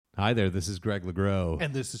Hi there, this is Greg LeGros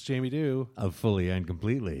And this is Jamie Dew. of Fully and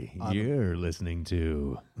Completely. You're listening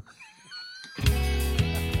to...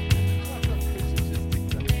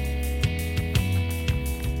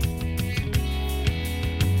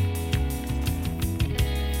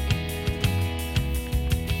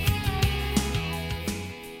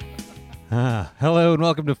 Hello and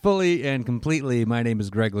welcome to Fully and Completely. My name is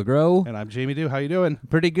Greg LeGros. And I'm Jamie Dew. How you doing?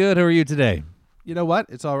 Pretty good. How are you today? You know what?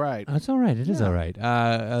 It's all right. It's all right. It is all right.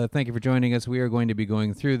 Thank you for joining us. We are going to be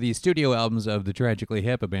going through the studio albums of the Tragically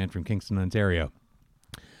Hip, a band from Kingston, Ontario.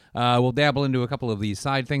 We'll dabble into a couple of these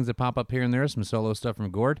side things that pop up here and there, some solo stuff from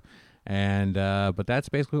Gord, and but that's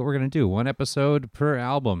basically what we're going to do. One episode per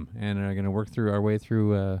album, and we're going to work through our way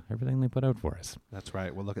through everything they put out for us. That's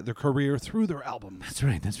right. We'll look at their career through their albums. That's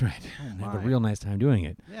right. That's right. And have a my. real nice time doing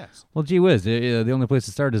it. Yes. Well, gee whiz, the only place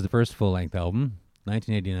to start is the first full-length album,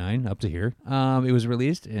 1989, up to here. It was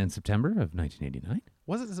released in September of 1989.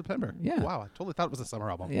 Was it in September? Yeah. Wow, I totally thought it was a summer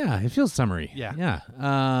album. Yeah, it feels summery. Yeah. Yeah.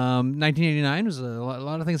 1989 was a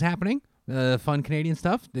lot of things happening. Fun Canadian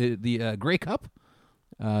stuff. The Grey Cup.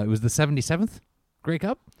 It was the 77th Grey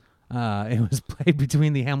Cup. It was played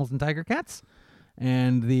between the Hamilton Tiger Cats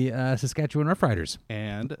and the Saskatchewan Roughriders.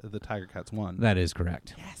 And the Tiger Cats won. That is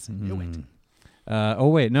correct. Yes, I knew it. Oh,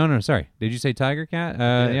 wait. No, sorry. Did you say Tiger Cat?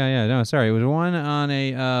 Yeah. No, sorry. It was one on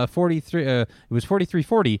a 43. It was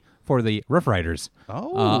 43-40 for the Rough Riders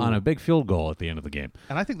on a big field goal at the end of the game.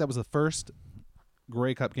 And I think that was the first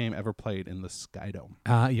Grey Cup game ever played in the Sky Dome.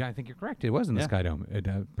 Yeah, I think you're correct. It was in the Yeah. Sky Dome.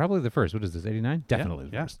 Probably the first. What is this, 89? Definitely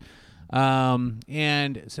the yeah. first.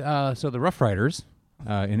 And so the Rough Riders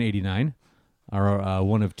in 89 are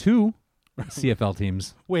one of two CFL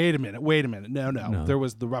teams. Wait a minute. No. There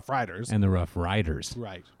was the Rough Riders. And the Rough Riders.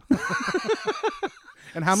 Right.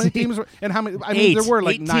 And how many teams were? And how many? I Eight. mean, there were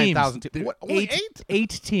like 9,000 9,000 teams. What, only eight? 8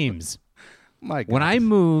 teams. My God. When I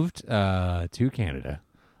moved to Canada,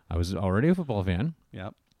 I was already a football fan.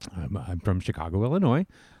 Yep. I'm from Chicago, Illinois,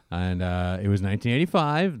 and it was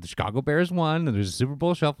 1985. The Chicago Bears won, and there's a Super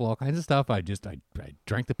Bowl shuffle, all kinds of stuff. I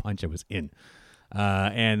drank the punch. I was in.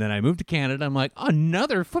 And then I moved to Canada. I'm like,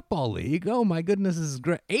 another football league? Oh, my goodness, this is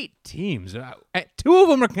great. 8 teams. 2 of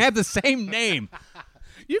them have the same name.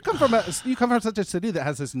 You come from such a city that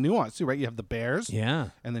has this nuance too, right? You have the Bears, Yeah.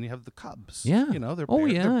 and then you have the Cubs. Yeah. You know, they're Oh, bear,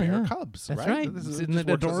 yeah, they're bear yeah. Cubs. That's right. right. This is, Isn't it just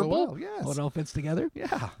works so adorable? well. Yes. How it all fits together?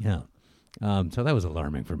 Yeah. Yeah. So that was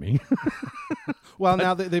alarming for me. Well,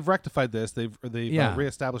 now they've rectified this. They've Yeah.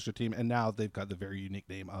 reestablished a team, and now they've got the very unique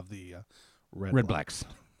name of the Red Blacks.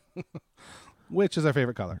 which is our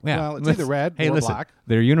favorite color. Yeah. Well, it's either red Hey, or listen, black.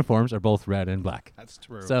 their uniforms are both red and black. That's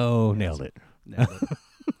true. So nailed it. Nailed it.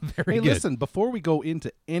 Very Hey, good. listen, before we go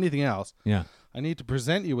into anything else, Yeah. I need to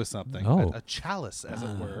present you with something, Oh. a chalice, as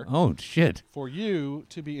it were, Oh, shit. for you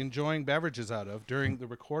to be enjoying beverages out of during the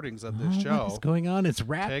recordings of this show. What's going on? It's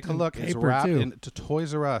wrapped Take a in look. It's paper, wrapped too. into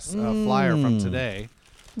Toys R Us flyer from today.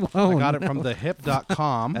 Whoa, I got it no. from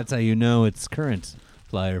thehip.com. That's how you know it's current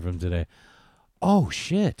flyer from today. Oh,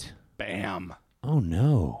 shit. Bam. Oh,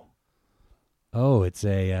 no. Oh, it's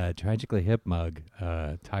a Tragically Hip mug.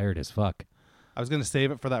 Tired as fuck. I was going to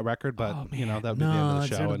save it for that record, but, Oh, you know, man. that would be the end of the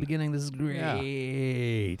it's show. at the beginning. This is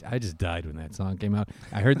great. I just died when that song came out.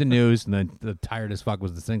 I heard the news, and then the Tired as Fuck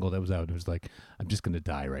was the single that was out. It was like, I'm just going to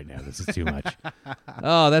die right now. This is too much.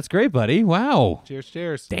 Oh, that's great, buddy. Wow.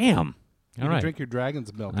 Cheers. Damn. You All can right. drink your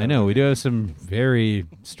dragon's milk. I know. We do have some very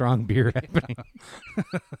strong beer happening.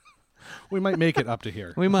 We might make it up to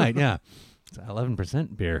here. We might, yeah. It's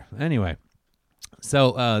 11% beer. Anyway.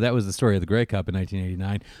 So that was the story of the Grey Cup in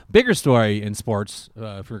 1989. Bigger story in sports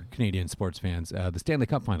for Canadian sports fans, the Stanley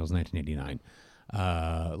Cup Finals in 1989.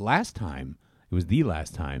 It was the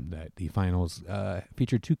last time that the finals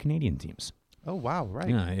featured 2 Canadian teams. Oh, wow. Right.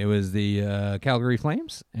 Yeah, it was the Calgary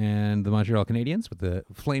Flames and the Montreal Canadiens, with the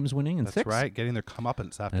Flames winning in That's 6. right. Getting their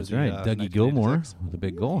comeuppance after That's the right. Dougie Gilmore 1986. with a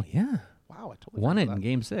big goal. Yeah. Wow. I totally Won forgot it that. in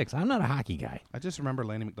Game 6. I'm not a hockey guy. I just remember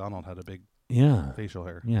Laney McDonald had a big Yeah. facial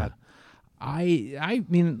hair. Yeah. I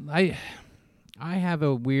mean, I have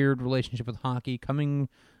a weird relationship with hockey coming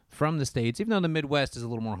from the States, even though the Midwest is a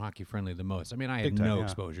little more hockey friendly than most. I mean, I had Big time, no yeah.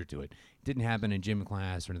 exposure to it. It didn't happen in gym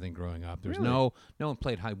class or anything growing up. There was Really? no one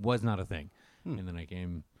played hockey, was not a thing. And then I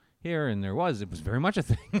came here and it was very much a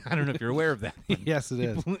thing. I don't know if you're aware of that. but Yes, it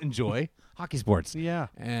is. People enjoy hockey sports. Yeah.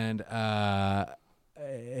 And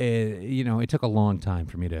it took a long time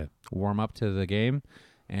for me to warm up to the game,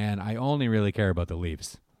 and I only really care about the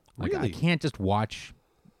Leafs. Like, I Really? can't just watch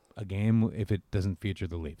a game if it doesn't feature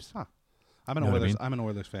the Leafs. Huh. I'm an Know what I Oilers. mean? I'm an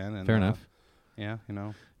Oilers fan. And, Fair enough. Yeah, you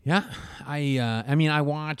know. Yeah, I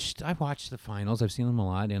watched the finals. I've seen them a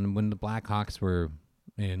lot, and when the Blackhawks were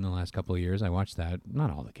in the last couple of years. I watched that.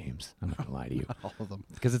 Not all the games. I'm not gonna lie to you. All of them.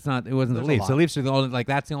 Because it wasn't There's the a Leafs. lot. The Leafs are the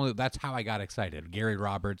only, that's how I got excited. Gary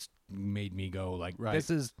Roberts made me go Right. this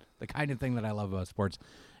is the kind of thing that I love about sports.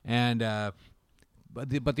 And but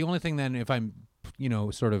the only thing then, if I'm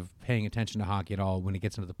sort of paying attention to hockey at all, when it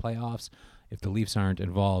gets into the playoffs, if the Leafs aren't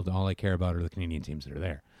involved, all I care about are the Canadian teams that are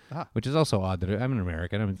there. Which is also odd that I'm an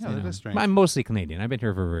American. that is strange. I'm mostly Canadian. I've been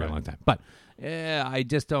here for a very Right. long time, but I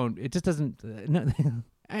just don't. It just doesn't.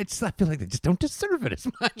 I feel like they just don't deserve it as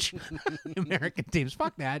much. American teams,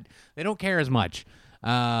 fuck that. They don't care as much.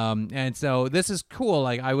 And so this is cool.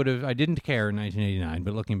 Like I didn't care in 1989,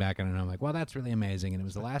 but looking back on it, I'm like, well, that's really amazing. And it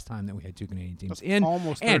was the last time that we had two Canadian teams in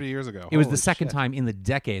almost and 30 years ago. It was the Holy second shit. time in the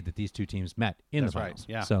decade that these two teams met in That's the right, finals.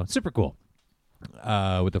 yeah. So super cool.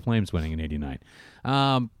 With the Flames winning in '89.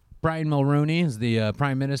 Brian Mulroney is the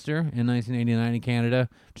Prime Minister in 1989 in Canada.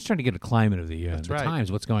 Just trying to get a climate of the That's right.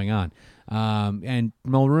 times, what's going on. And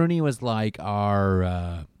Mulroney was like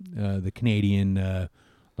the Canadian,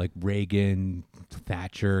 like Reagan,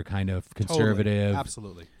 Thatcher kind of conservative. Totally.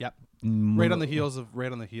 Absolutely. Yep. Right on the heels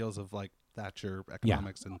of like Thatcher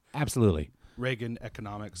economics and Absolutely. Reagan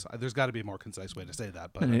economics. There's got to be a more concise way to say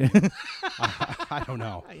that, but I don't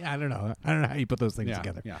know. I don't know. I don't know how you put those things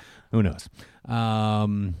together. Yeah. Who knows?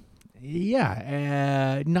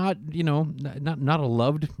 Not a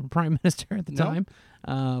loved prime minister at the No.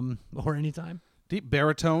 time, or any time. Deep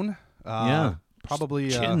baritone. Yeah. Probably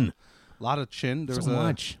Chin. a lot of chin. There was So a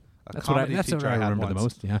much. a That's what comedy I teacher I had remember the once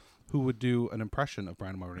most. Yeah. who would do an impression of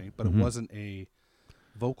Brian Mulroney, but Mhm. it wasn't a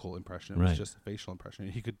vocal impression. It Right. was just a facial impression.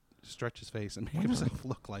 He could stretch his face and make himself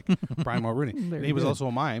look like Brian Mulroney. And Very he was good. also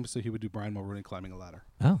a mime, so he would do Brian Mulroney climbing a ladder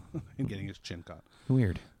Oh, and getting his chin caught.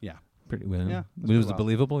 weird. Yeah. Pretty well. Yeah, that's Was pretty it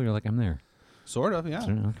believable? You're like, I'm there. Sort of, yeah.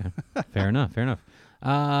 So, okay. Fair enough. Fair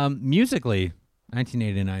enough. Musically,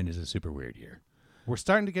 1989 is a super weird year. We're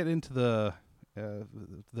starting to get into the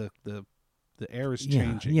air is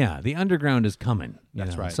changing. Yeah, the underground is coming.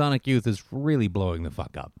 That's right. Sonic Youth is really blowing the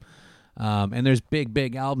fuck up. And there's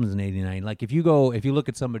big albums in '89. Like if you look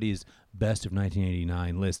at somebody's best of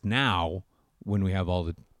 1989 list now, when we have all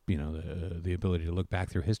the ability to look back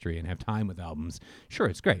through history and have time with albums, sure,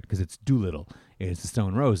 it's great because it's Doolittle, it's the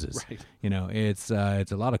Stone Roses, Right. It's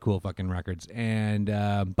a lot of cool fucking records. And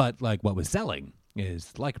but like what was selling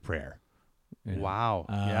is Like a Prayer. You know? Wow.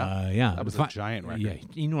 Yeah. That was a giant record. Yeah,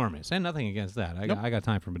 enormous. And nothing against that. Nope. I got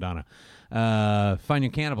time for Madonna. Find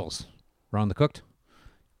Your Cannibals. Ron the Cooked.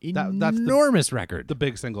 That's the- Enormous record. The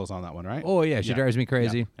big singles on that one, right? Oh, yeah. She Drives Me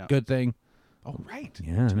Crazy. Yeah. Good Thing. Oh, right.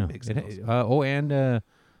 Yeah, Two no. big singles. And there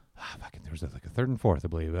was like a third and fourth, I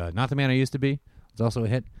believe. Not the Man I Used to Be. It's also a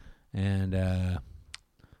hit. And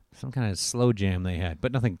some kind of slow jam they had,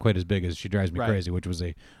 but nothing quite as big as She Drives Me Right. Crazy, which was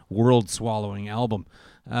a world-swallowing album.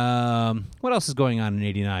 What else is going on in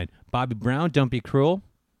 '89? Bobby Brown, Don't Be Cruel.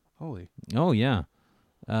 Holy. Oh, yeah.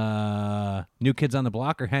 New Kids on the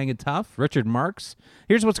Block are hanging tough. Richard Marx.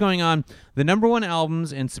 Here's what's going on. The number one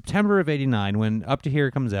albums in September of '89, when Up to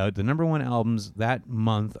Here comes out, the number one albums that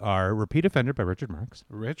month are Repeat Offender by Richard Marx.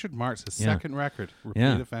 Richard Marx, his Yeah. second record, Repeat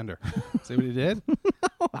Yeah. Offender. See what he did?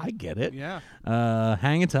 Oh, I get it. Yeah.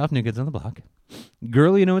 Hanging Tough, New Kids on the Block.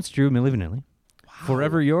 Girl, You Know It's True, Milli Vanilli.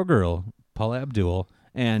 Forever Your Girl, Paula Abdul.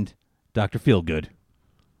 And Dr. Feelgood,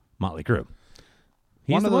 Motley Crue.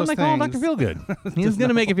 He's One the of one those they call things- Dr. Feelgood. He's going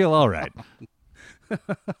to make you feel all right.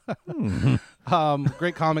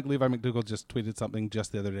 Great comic Levi McDougall just tweeted something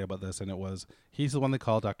just the other day about this, and it was, he's the one they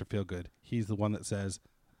call Dr. Feelgood. He's the one that says,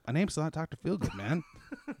 my name's not Dr. Feelgood, man.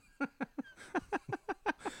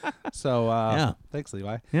 So, Yeah. thanks,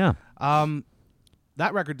 Levi. Yeah.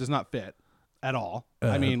 That record does not fit at all.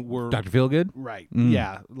 I mean, we're... Dr. Feelgood? Right. Mm.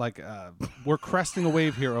 Yeah. Like, we're cresting a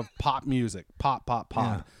wave here of pop music. Pop.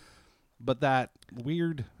 Yeah. But that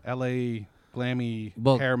weird L.A. glammy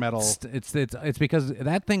Well, hair metal... It's because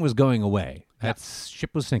that thing was going away. That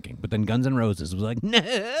ship was sinking. But then Guns N' Roses was like, no,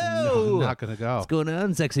 No, not going to go. What's going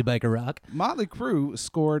on, sexy biker rock? Motley Crue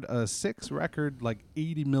scored a 6-record, like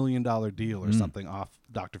 $80 million deal or something off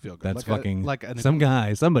Dr. Feelgood. That's like fucking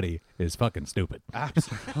somebody is fucking stupid.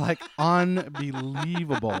 like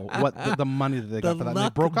unbelievable what the money that they got for that. And they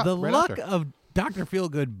broke up the right luck after. of Dr.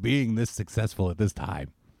 Feelgood being this successful at this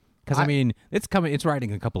time. Because I mean, it's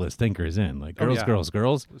riding a couple of stinkers in, like Oh, Girls, yeah. Girls,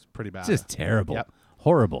 Girls. It was pretty bad. It's just terrible, Yep.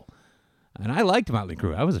 horrible. And I liked Motley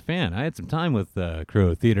Crue. I was a fan. I had some time with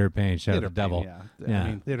Crue, Theater of Pain, Shout at Theater the Devil. Pain, yeah. I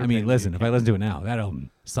mean, Theater I of mean, Pain, listen, you if I listen to it now, that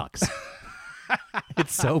album sucks.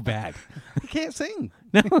 It's so bad. He can't sing.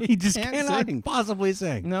 No, he just can't cannot sing. possibly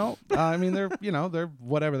sing. No, I mean they're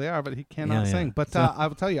whatever they are, but he cannot Yeah, yeah. sing. But So- I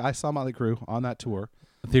will tell you, I saw Motley Crue on that tour.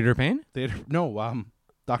 Theater of Pain? Theater, no,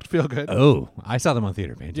 Dr. Feelgood. Oh, I saw them on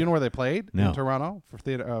Theater Painting. Do you know where they played? No. In Toronto for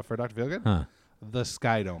theater for Dr. Feelgood? Huh. The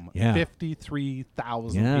Skydome. Yeah.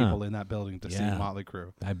 53,000 Yeah. people in that building to see Yeah. Motley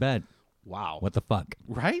Crue. I bet. Wow. What the fuck?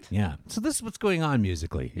 Right? Yeah. So this is what's going on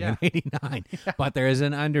musically Yeah. in '89. But there is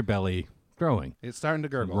an underbelly growing. It's starting to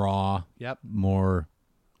gurgle. Raw, Yep. more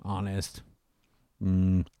honest,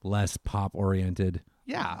 less pop oriented,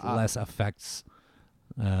 Yeah. less effects.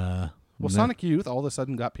 Well, no- Sonic Youth all of a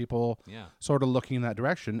sudden got people Yeah. sort of looking in that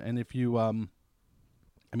direction. And if you,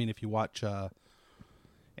 if you watch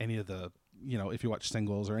any of the, if you watch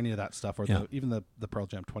singles or any of that stuff, or Yeah. even the Pearl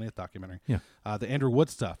Jam 20th documentary, Yeah. the Andrew Wood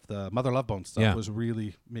stuff, the Mother Love Bone stuff Yeah. was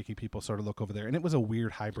really making people sort of look over there. And it was a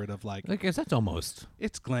weird hybrid of like, I guess that's almost.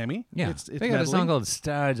 it's glammy. Yeah. It's they got a song meddling. called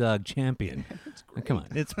Star Dog Champion. It's Oh, great. come on.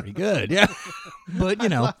 It's pretty good. Yeah. But,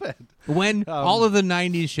 Love it. when all of the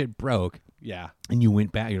 90s shit broke, Yeah. and you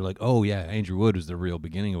went back, you're like, oh, yeah, Andrew Wood was the real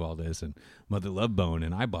beginning of all this, and Mother Love Bone,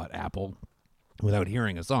 and I bought Apple without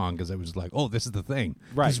hearing a song because I was like, oh, this is the thing.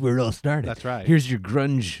 Right. This is where it all started. That's right. Here's your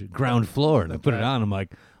grunge ground floor. And I put it right. on. I'm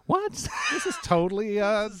like, what? This is totally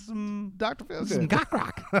some Dr. Some Feelgood. cock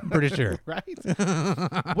rock. I'm pretty sure. Right?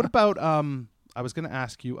 What about, I was going to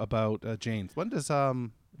ask you about Jane's. When does,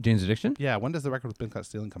 Jane's Addiction? when does the record with Been Caught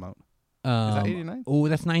Stealing come out? Is 89? Oh,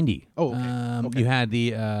 that's 90. Oh, okay. Okay. You had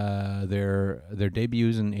the their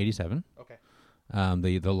debuts in 87.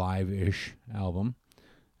 Okay. The live-ish album,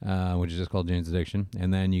 which is just called Jane's Addiction.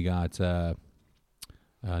 And then you got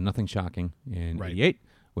Nothing Shocking in Right. 88,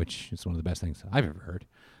 which is one of the best things I've ever heard.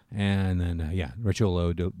 And then,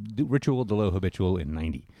 Ritual de lo Habitual in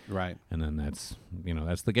 90. Right. And then that's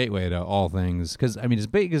the gateway to all things. Because, I mean,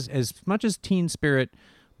 as much as Teen Spirit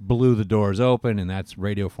blew the doors open and that's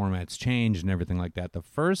radio formats changed and everything like that, the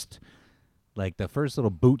first little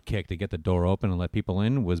boot kick to get the door open and let people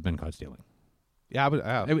in was Been Caught Stealing. Yeah, but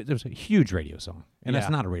It was a huge radio song, and that's Yeah.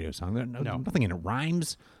 not a radio song. No. Nothing in it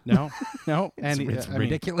rhymes. no. It's, And it's I mean,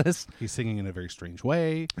 ridiculous. he's singing in a very strange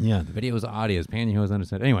way. Yeah, the video is audio, is pantyhose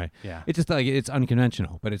understood. Anyway, Yeah. it's just like it's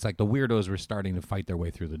unconventional, but it's like the weirdos were starting to fight their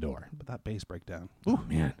way through the door. But that bass breakdown. Oh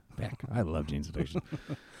man, I love Jane's Addiction,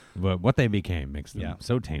 but what they became makes them Yeah.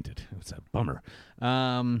 so tainted. It's a bummer.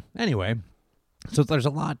 Anyway, so there's a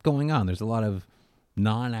lot going on. There's a lot of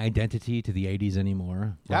non-identity to the 80s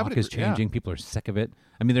anymore. Yeah, I Rock would is agree, yeah. changing. People are sick of it.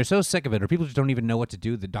 I mean, they're so sick of it, or people just don't even know what to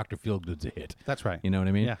do. The Dr. Feelgood's a hit. That's right. You know what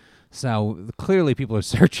I mean? Yeah. So clearly people are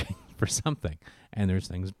searching for something, and there's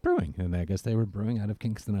things brewing. And I guess they were brewing out of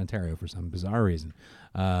Kingston, Ontario for some bizarre reason.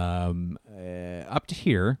 Up to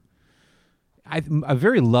here, a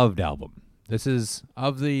very loved album. This is,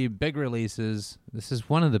 of the big releases, this is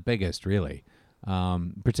one of the biggest, really.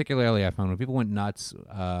 Particularly, I found when people went nuts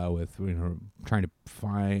with trying to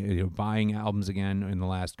find buying albums again in the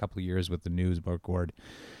last couple of years with the news board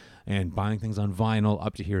and buying things on vinyl.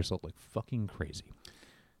 Up to here sold like fucking crazy.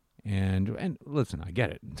 And listen, I get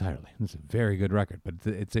it entirely. It's a very good record, but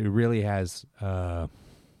it really has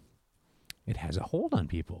it has a hold on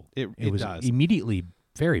people. It was does. immediately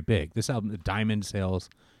very big. This album, the diamond sales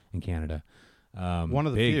in Canada, One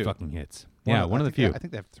of the big few. fucking hits. One Yeah, of- one I of the think- few. I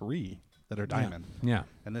think they have 3 that are diamond, Yeah.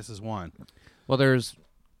 and this is one. Well, there's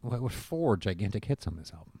 4 gigantic hits on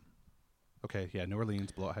this album, Okay, yeah, New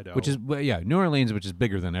Orleans, Blow It High Dough. which is New Orleans, which is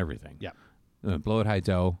bigger than everything. Yeah. Blow It High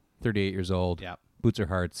Dough, 38 years old. Yeah. Boots or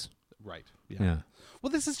Hearts. Right. Yeah.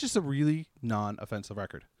 Well, this is just a really non-offensive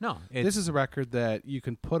record. No, This is a record that you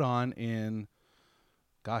can put on in,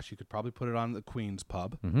 gosh, you could probably put it on the Queen's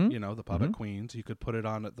pub, Mhm. the pub at Mhm. Queen's. You could put it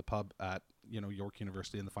on at the pub at, York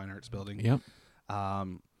University in the Fine Arts Building. Yep.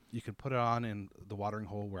 You could put it on in the Watering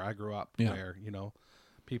Hole where I grew up, Yeah. where,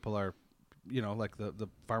 people are, like the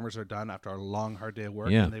farmers are done after a long, hard day of work,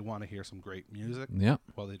 Yeah. and they want to hear some great music Yep.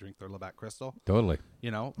 while they drink their Labatt Crystal. Totally.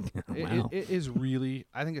 It Wow. is really,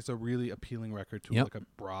 I think it's a really appealing record to Yep. like a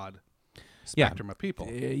broad Yeah. spectrum of people.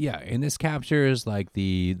 And this captures like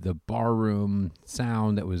the barroom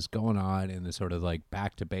sound that was going on and the sort of like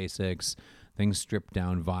back to basics, things stripped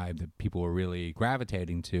down vibe that people were really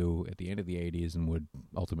gravitating to at the end of the 80s and would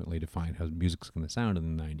ultimately define how music's going to sound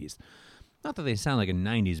in the 90s. Not that they sound like a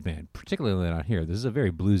 90s band, particularly not here. This is a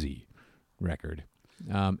very bluesy record.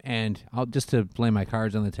 And I'll just to lay my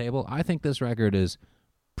cards on the table, I think this record is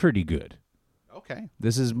pretty good. Okay.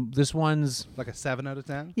 This one's Like a 7 out of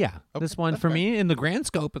 10? yeah. Okay, This one that's for fair. me in the grand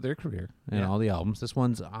scope of their career and Yeah. all the albums, this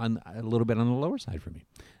one's on a little bit on the lower side for me.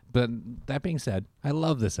 But that being said, I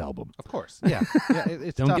love this album. Of course. Yeah. Yeah.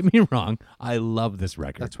 It's Don't tough. get me wrong, I love this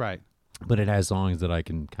record. That's right. But it has songs that I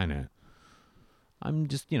can kind of I'm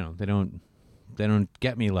just, they don't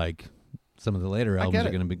get me like some of the later I albums get are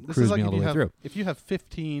it. going to This is cruise like me all the way through. if you have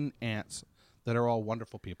 15 aunts that are all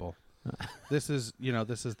wonderful people, This is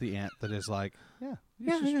the aunt that is like, yeah,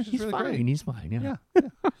 Yeah, she's he's really fine. great. He's fine. Yeah. Yeah.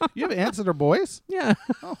 You have aunts that are boys? Yeah.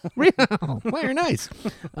 Real. Very nice.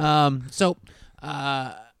 So,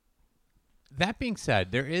 that being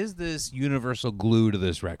said, there is this universal glue to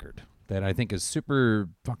this record that I think is super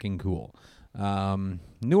fucking cool.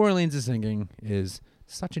 New Orleans is Singing is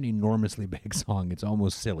such an enormously big song, it's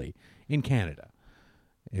almost silly in Canada.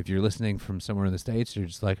 If you're listening from somewhere in the States, you're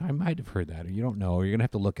just like, I might have heard that, or you don't know, or you're going to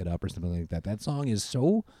have to look it up or something like that. That song is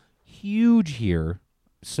so huge here,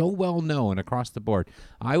 so well known across the board.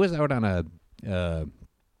 I was out on I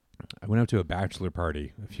went out to a bachelor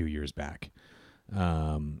party a few years back,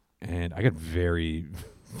 and I got very,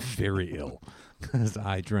 very ill because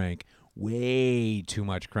I drank way too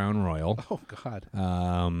much Crown Royal. Oh God.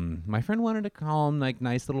 My friend wanted to call him like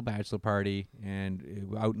nice little bachelor party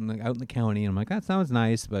and out in the county, and I'm like, that sounds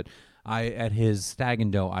nice, but at his Stag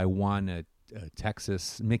and Doe I won a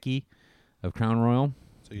Texas Mickey of Crown Royal.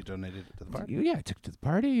 So you donated it to the party? Yeah, I took it to the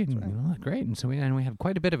party, and great. And so we had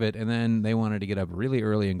quite a bit of it, and then they wanted to get up really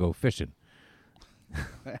early and go fishing.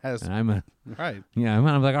 And right. Yeah,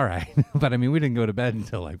 I'm like, all right. But I mean, we didn't go to bed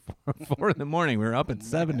until like 4 in the morning. We were up at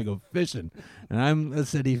 7 to go fishing. And I'm a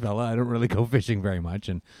city fella. I don't really go fishing very much.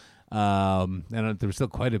 And there was still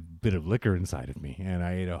quite a bit of liquor inside of me. And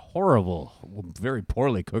I ate a horrible, very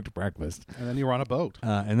poorly cooked breakfast. And then you were on a boat.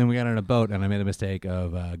 And then we got on a boat, and I made a mistake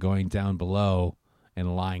of going down below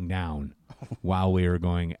and lying down while we were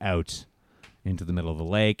going out into the middle of the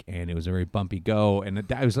lake, and it was a very bumpy go, and it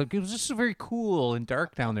was just so very cool and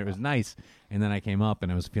dark down there. It was nice. And then I came up,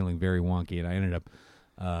 and I was feeling very wonky, and I ended up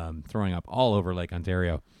throwing up all over Lake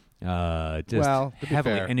Ontario, just to be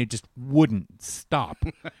heavily, fair. and it just wouldn't stop.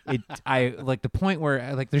 I like the point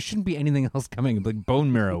where like there shouldn't be anything else coming. Like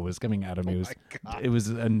bone marrow was coming out of me. It was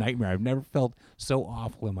a nightmare. I've never felt so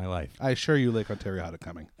awful in my life. I assure you, Lake Ontario had it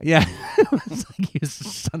coming. Yeah, it was like, you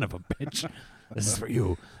son of a bitch. This is for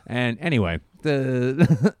you. And anyway,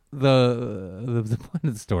 the point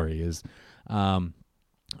of the story is,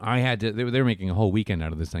 I had to. They were making a whole weekend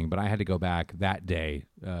out of this thing, but I had to go back that day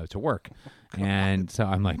to work, and so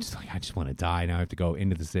I'm like, I just want to die now. I have to go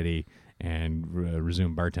into the city and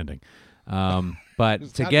resume bartending.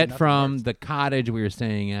 But to get from the cottage we were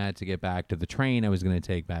staying at to get back to the train I was going to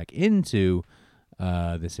take back into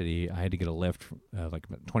the city, I had to get a lift, like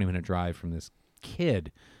a 20-minute drive from this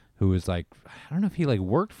kid who was like, I don't know if he like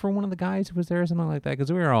worked for one of the guys who was there or something like that,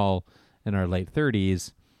 because we were all in our late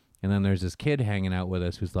 30s. And then there's this kid hanging out with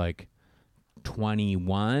us who's like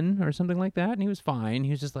 21 or something like that, and he was fine.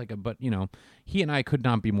 He was just like, but he and I could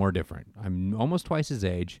not be more different. I'm almost twice his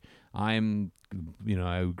age. I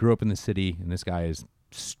grew up in the city, and this guy is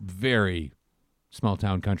very small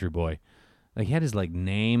town country boy. Like he had his like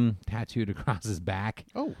name tattooed across his back.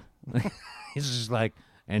 Oh, he's just like,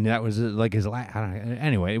 and that was like his last.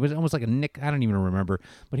 Anyway, it was almost like a nick. I don't even remember,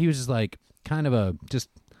 but he was just like kind of a just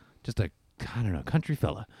a I don't know, country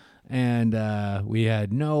fella. And we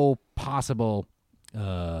had no possible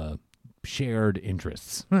shared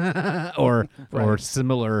interests or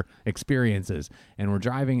similar experiences. And we're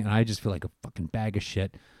driving, and I just feel like a fucking bag of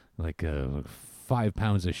shit, like 5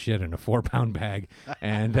 pounds of shit in a 4-pound bag.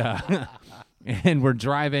 And and we're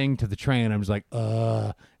driving to the train. I'm just like,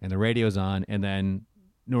 and the radio's on, and then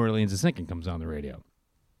New Orleans is Sinking comes on the radio.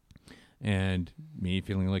 And me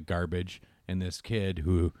feeling like garbage, and this kid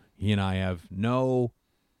who he and I have no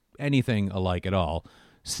anything alike at all,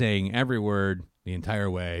 saying every word the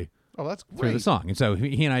entire way through the song. And so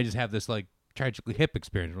he and I just have this like tragically hip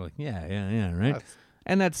experience. We're like, yeah, right.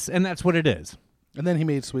 And that's what it is. And then he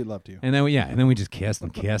made sweet love to you. And then we just kissed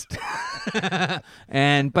and kissed. But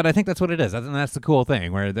I think that's what it is. And that's the cool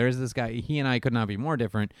thing, where there's this guy, he and I could not be more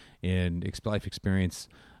different in life experience,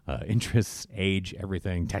 interests, age,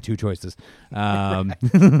 everything, tattoo choices,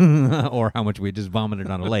 or how much we just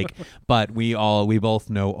vomited on a lake. But we both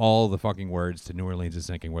know all the fucking words to New Orleans is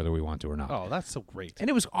Sinking, whether we want to or not. Oh, that's so great. And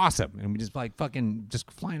it was awesome. And we just like fucking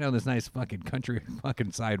just flying down this nice fucking country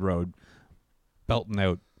fucking side road, belting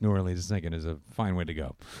out New Orleans is Sinking is a fine way to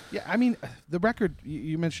go. Yeah, I mean, the record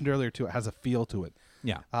you mentioned earlier too, it has a feel to it.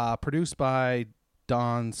 Yeah. Produced by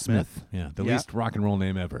Don Smith. Yeah, the least rock and roll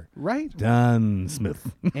name ever. Right? Don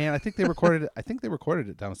Smith. And I think they recorded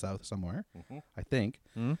it down south somewhere. Mm-hmm. I think.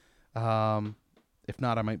 Mm-hmm. If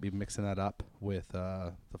not, I might be mixing that up with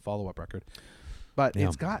the follow-up record. But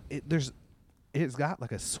it's got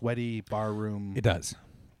like a sweaty barroom. It does.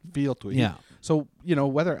 Feel to it. Yeah. So,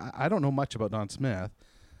 whether I don't know much about Don Smith,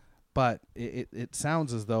 but it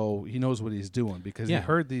sounds as though he knows what he's doing, because he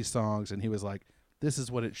heard these songs and he was like, this is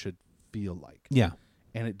what it should feel like. Yeah.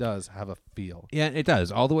 and it does have a feel. Yeah, it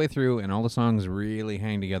does all the way through, and all the songs really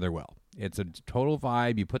hang together well. It's a total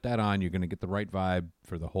vibe. You put that on, you're going to get the right vibe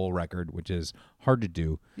for the whole record, which is hard to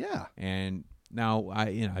do. Yeah. And now I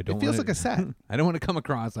don't. It feels wanna, like a set. I don't want to come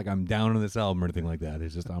across like I'm down on this album or anything like that.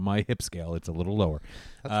 It's just on my hip scale, it's a little lower.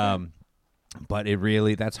 But it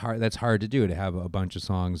really that's hard to do, to have a bunch of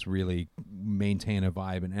songs really maintain a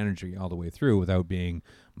vibe and energy all the way through without being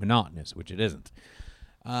monotonous, which it isn't.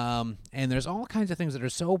 And there's all kinds of things that are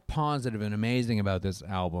so positive and amazing about this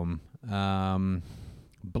album.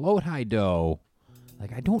 Blow It High Dough,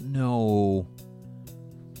 like I don't know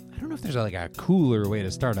if there's like a cooler way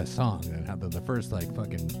to start a song than have the first like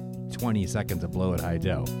fucking 20 seconds of Blow It High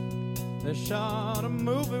Dough. They shot a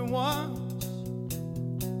movie once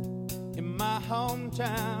in my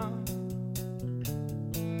hometown.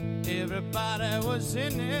 Everybody was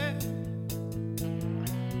in it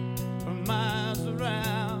from miles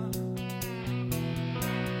around.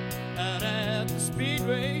 Out at the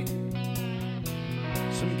speedway,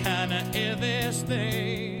 some kind of Elvis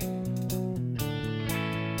thing.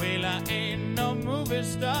 Well, I ain't no movie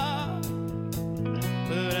star,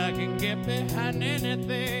 but I can get behind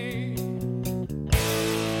anything.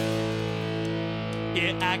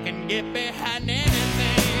 Yeah, I can get behind anything.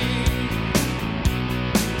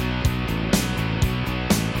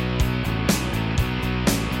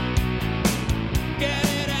 Get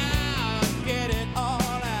it out, get it all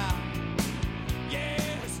out.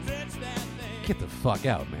 Yeah, stretch that thing. Get the fuck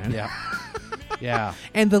out, man. Yeah. Yeah.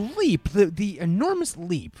 And the leap, the enormous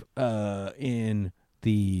leap in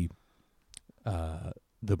the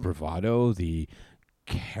bravado, the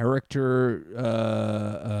character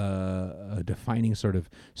defining sort of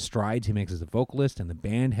strides he makes as a vocalist and the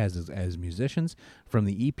band has as musicians from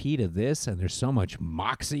the EP to this, and there's so much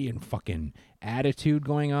moxie and fucking attitude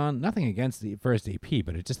going on. Nothing against the first EP,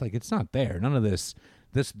 but it's just like it's not there. None of this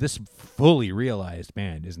fully realized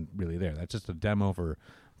band isn't really there. That's just a demo for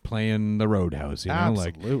playing the Roadhouse, you know?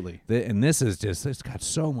 Absolutely. And this is just, it's got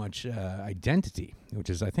so much identity, which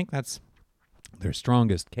is, I think that's their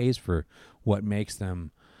strongest case for what makes them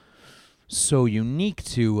so unique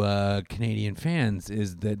to Canadian fans,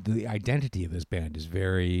 is that the identity of this band is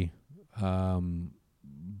very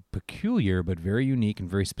peculiar, but very unique and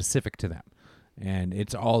very specific to them. And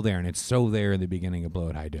it's all there, and it's so there in the beginning of Blow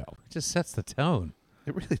It High Dough. It just sets the tone.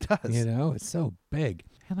 It really does. You know, it's so big.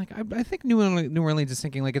 And like I think New Orleans is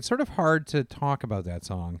thinking, like, it's sort of hard to talk about that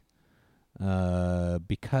song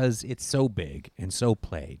because it's so big and so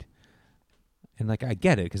played. And like I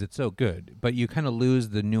get it because it's so good, but you kind of lose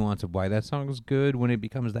the nuance of why that song is good when it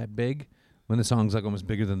becomes that big. When the song's like almost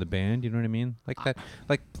bigger than the band, you know what I mean? Like that,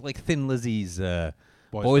 like Thin Lizzy's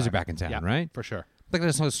Boys Are Back in Town, yeah, right? For sure. Like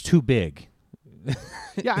that song's too big.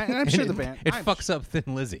 Yeah, and I'm sure the band It fucks up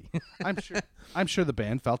Thin Lizzy. I'm sure the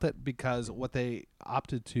band felt it, because what they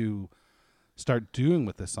opted to start doing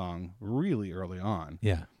with this song really early on,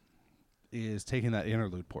 Yeah. is taking that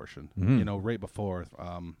interlude portion, Mhm. you know, right before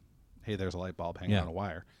Hey, There's a Light Bulb Hanging Yeah. on a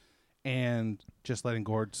Wire, and just letting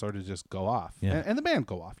Gord sort of just go off, Yeah. and the band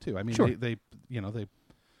go off too. I mean, Sure. they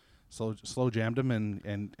slow jammed him,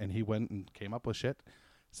 and he went and came up with shit,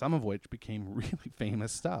 some of which became really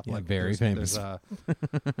famous stuff. Yeah, like very famous.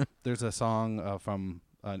 There's a song from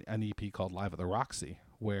an EP called Live at the Roxy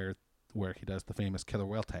where he does the famous Killer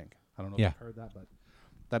Whale Tank. I don't know if you've heard that, but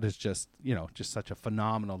that is just such a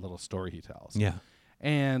phenomenal little story he tells. Yeah.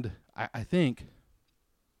 And I think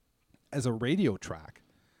as a radio track,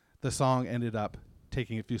 the song ended up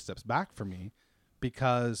taking a few steps back for me,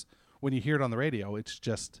 because when you hear it on the radio, it's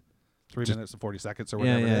just 3 minutes and 40 seconds or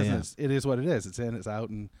whatever it is. Yeah. It is what it is. It's in, it's out,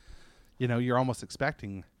 and you're almost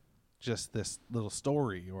expecting just this little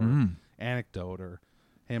story or anecdote or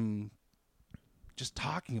him just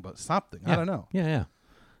talking about something. Yeah. I don't know. Yeah.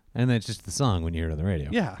 And then it's just the song when you hear it on the radio.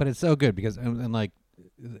 Yeah. But it's so good because, and like,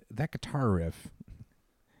 that guitar riff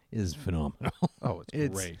is phenomenal. Oh,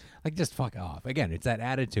 it's great. Like, just fuck off. Again, it's that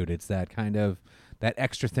attitude. It's that kind of, that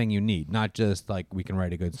extra thing you need. Not just like we can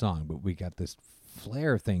write a good song, but we got this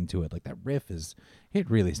flair thing to it. Like, that riff it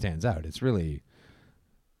really stands out. It's really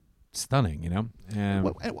stunning, you know?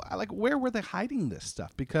 Like, where were they hiding this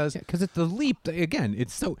stuff? Because Because it's the leap, again,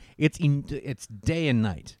 it's day and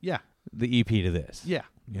night. yeah, The EP to this. yeah.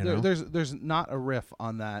 You know? There's not a riff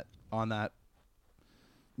on that.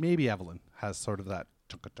 Maybe Evelyn has sort of that,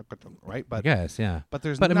 right? But I guess, yeah. But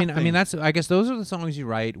there's. But I mean, nothing- that's. I guess those are the songs you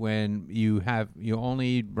write when you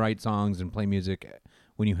only write songs and play music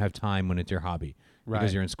when you have time, when it's your hobby, Right.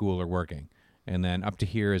 because you're in school or working. And then up to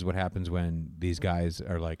here is what happens when these guys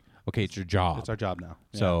are like, okay, it's your job. It's our job now.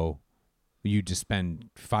 So you just spend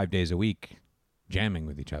 5 days a week jamming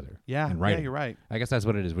with each other. Yeah, and writing. yeah, you're right. I guess that's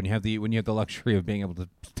what it is when you have the luxury of being able to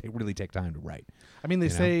really take time to write. I mean, they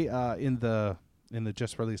You know? say in the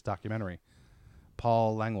just released documentary,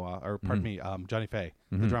 Paul Langlois, or pardon me, Johnny Fay,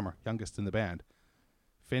 the drummer, youngest in the band,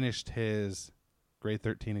 finished his grade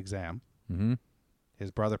 13 exam. Mm-hmm.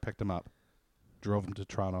 His brother picked him up, drove him to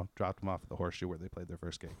Toronto, dropped him off at the Horseshoe where they played their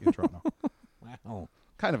first gig in Toronto. Wow.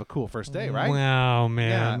 Kind of a cool first day, right? Wow,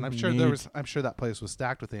 man. Yeah, and I'm sure Neat. I'm sure that place was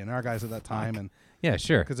stacked with A&R guys at that time, and Yeah,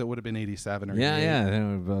 sure. because it would have been 87 or Yeah, 88. yeah.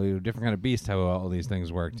 It would be a different kind of beast how all these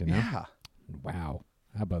things worked, you know? Yeah. Wow.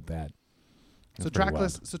 How about that? So That's track pretty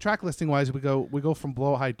wild. track listing wise, we go from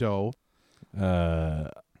Blow High Dough.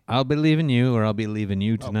 I'll be leaving you, or I'll be leaving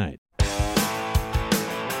you tonight.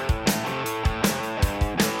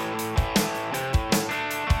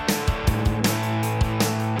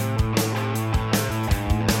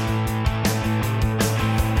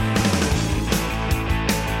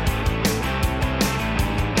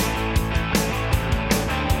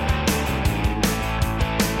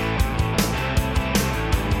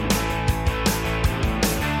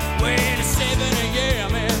 Wait a 7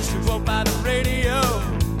 a.m. and she woke by the radio.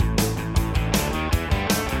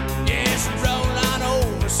 Yeah, she rolled on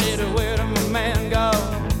over, said, where did my man go?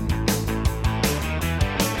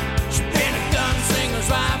 She been a gunsinger's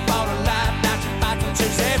wife all her life, now she fights on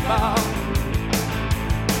Tuesday ball.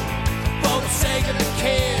 For the sake of the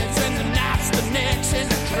kids and the nights, the necks, and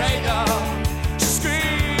the cradle, she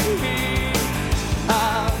screamed,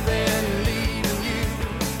 I've been leaving you,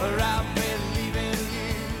 or I've been leaving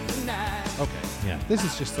you tonight. Okay. Yeah. This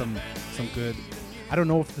is just some good. I don't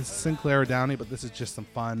know if this is Sinclair or Downey, but this is just some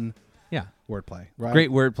fun Yeah. wordplay. Right? Great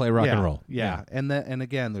wordplay, rock yeah, and roll. Yeah. And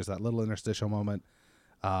again, there's that little interstitial moment.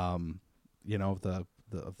 You know, the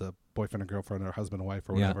boyfriend and girlfriend or husband and wife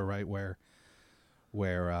or Yeah. whatever, right? Where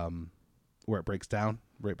it breaks down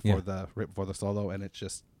right before the solo, and it's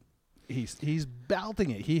just he's belting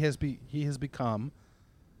it. He has become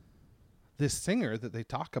this singer that they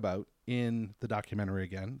talk about in the documentary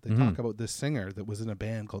again. They talk about this singer that was in a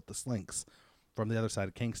band called the Slinks from the other side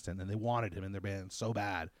of Kingston, and they wanted him in their band so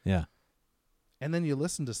bad. Yeah. And then you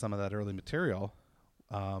listen to some of that early material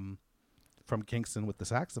from Kingston with the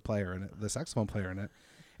saxophone player in it.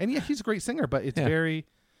 And yeah, he's a great singer, but it's very,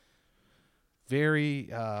 very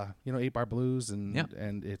 8-bar blues and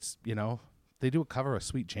it's, they do a cover of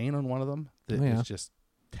Sweet Jane on one of them that is just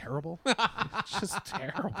terrible. It's just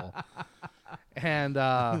terrible. And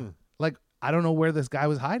like, I don't know where this guy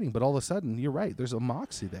was hiding, but all of a sudden, you're right, there's a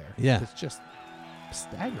moxie there. Yeah. It's just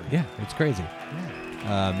staggering. Yeah, it's crazy.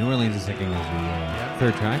 Yeah. New Orleans is Sinking is the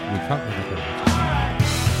third track. We probably recorded it.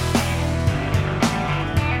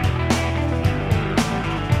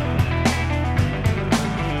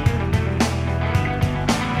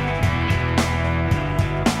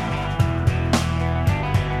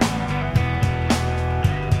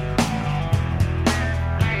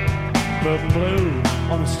 Purple blue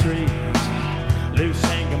on the streets, loose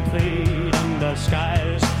and complete under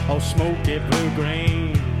skies of smoky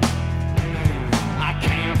blue-green. I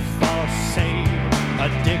can't forsake a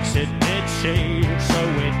Dixie did shade, so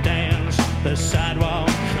we dance the sidewalk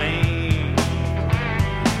clean.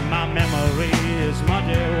 My memory is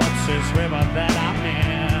muddy, what's this river that I'm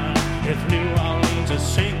in? If New Orleans is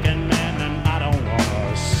sinking, man, then I don't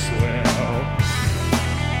wanna swim.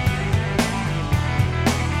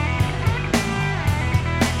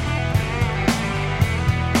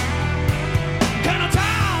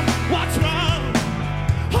 What's wrong?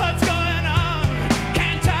 What's going on?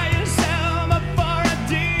 Can't tie yourself up for a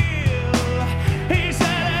deal. He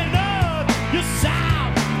said, hey, look, you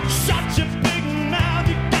sound such a big mouth.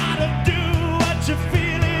 You gotta do what you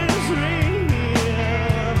feel is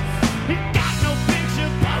real. You got no picture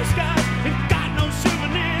postcards, you got no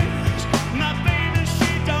souvenirs. My baby,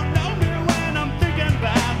 she don't know me when I'm thinking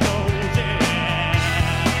about those years.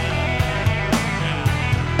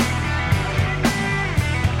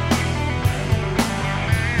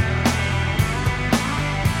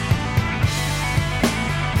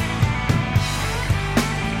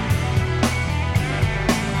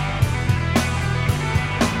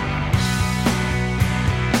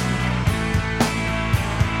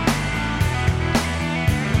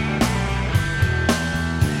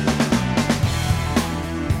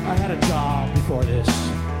 I had a job before this.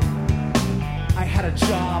 I had a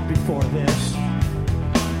job before this.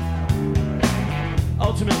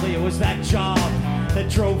 Ultimately, it was that job that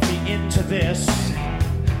drove me into this.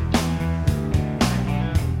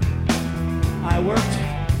 I worked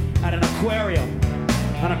at an aquarium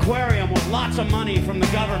with lots of money from the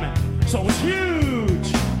government, so it was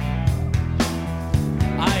huge.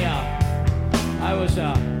 I was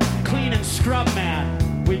cleaning scrub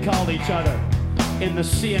man, we called each other in the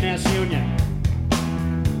CNS Union.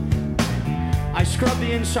 I scrubbed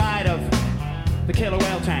the inside of the killer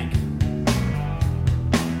whale tank.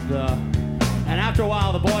 And after a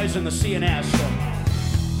while, the boys in the CNS,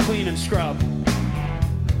 clean and scrub,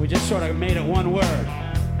 we just sort of made it one word.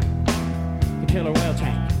 The killer whale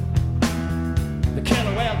tank. The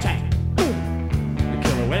killer whale tank. The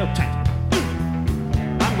killer whale tank.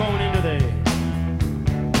 I'm going into the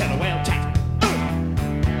killer whale tank.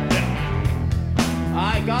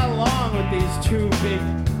 I got along with these two big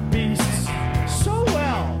beasts so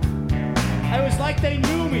well. It was like they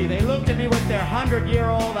knew me. They looked at me with their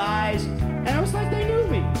 100-year-old eyes, and it was like they knew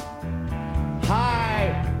me.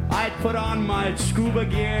 Hi. I'd put on my scuba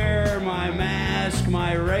gear, my mask,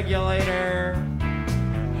 my regulator,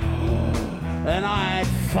 and I'd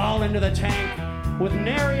fall into the tank with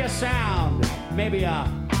nary a sound, maybe a,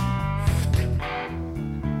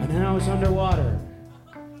 and then I was underwater.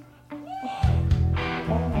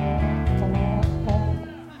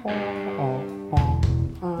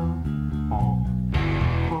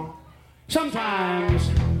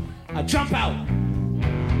 Sometimes I jump out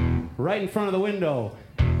right in front of the window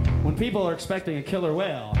when people are expecting a killer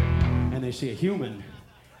whale and they see a human.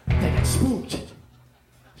 They get spooked.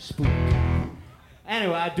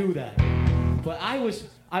 Anyway, I do that. But I was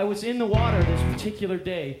in the water this particular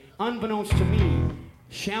day, unbeknownst to me,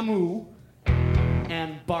 Shamu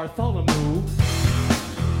and Bartholomew,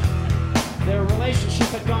 their relationship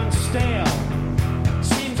had gone stale.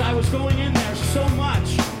 Seems I was going in there so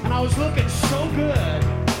much, and I was looking so good.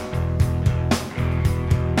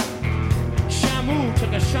 Shamu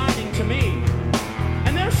took a shining to me.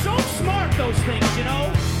 And they're so smart, those things, you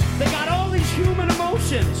know? They got all these human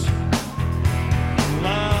emotions.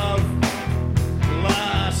 Love,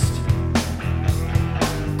 lust,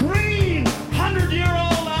 green,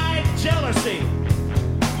 100-year-old eyed jealousy.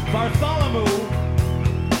 Bartholomew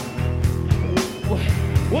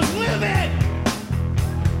was livid.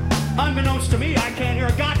 Unbeknownst to me, I can't hear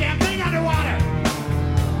a goddamn thing underwater.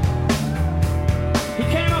 He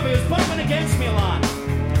came up, he was bumping against me a lot.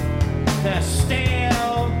 The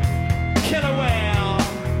stale killer whale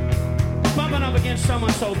bumping up against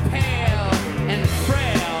someone so pale and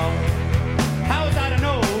frail. How was I to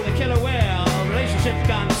know the killer whale relationship's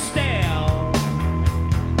gone stale?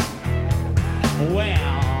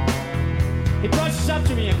 Well, he brushes up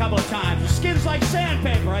to me a couple of times. His skin's like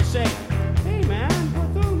sandpaper. I say, hey man,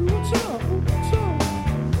 what's up? What's up?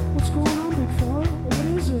 What's going on, big fella? What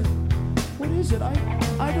is it? What is it? I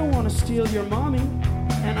don't want to steal your mommy,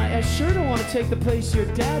 and I sure don't want to take the place of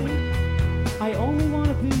your daddy. I only want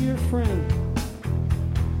to be your friend.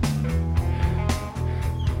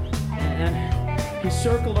 And he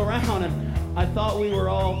circled around, and I thought we were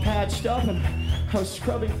all patched up, and I was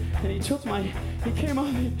scrubbing, and he came up,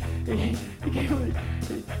 he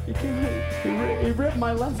ripped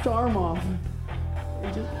my left arm off.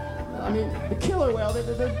 The killer whale, they're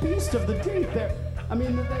the beast of the deep. They're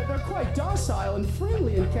quite docile and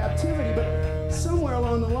friendly in captivity, but somewhere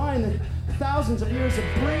along the line, the thousands of years of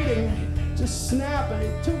breeding just snapped, and he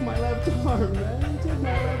took my left arm, man. He took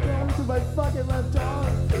my left arm, took my fucking left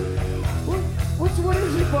arm. What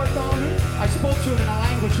is it, Bartholomew? I spoke to him in a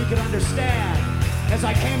language he could understand as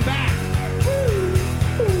I came back.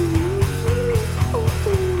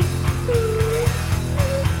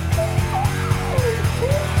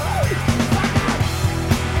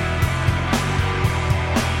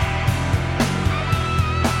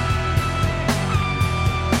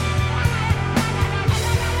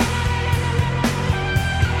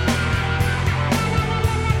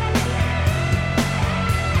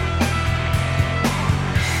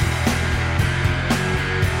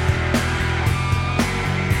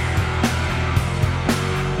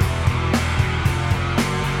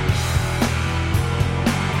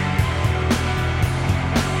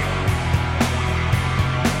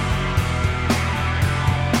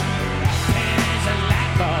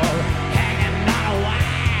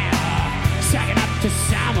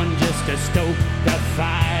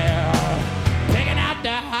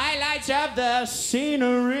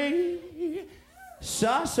 Scenery,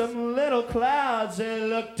 saw some little clouds, they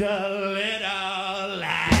looked a little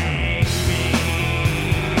like me.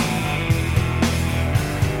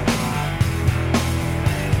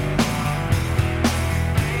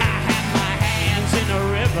 I had my hands in the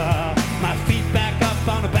river, my feet back up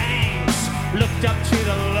on the banks, looked up to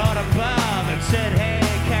the Lord above and said, hey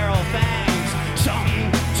Carol, thanks.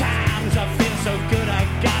 Sometimes I feel so good I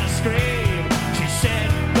gotta scream. She said,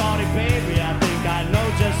 Gaudi baby, I think I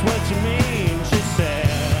know just what you mean. She said,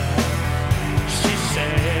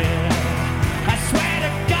 I swear to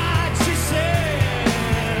God, she said,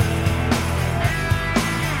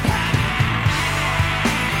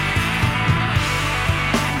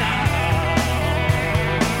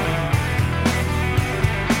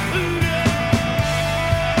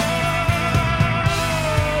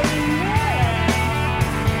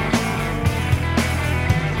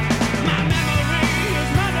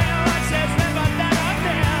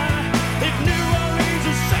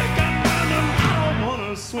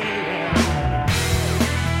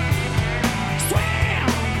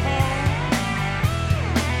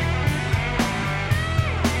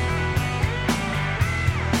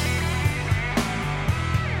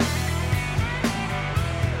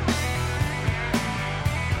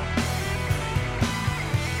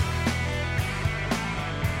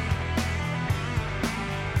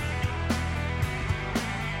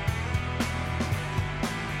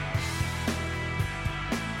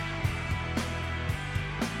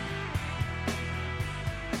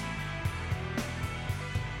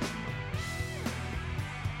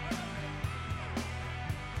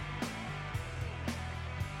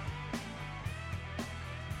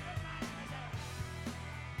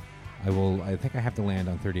 I think I have to land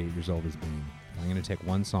on 38 Years Old as being. I'm going to take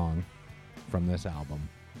one song from this album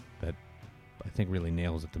that I think really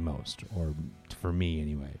nails it the most, or for me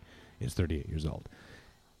anyway, is 38 Years Old.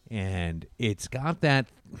 And it's got that,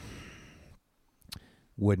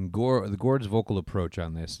 when Gord's vocal approach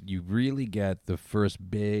on this, you really get the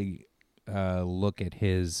first big look at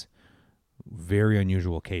his very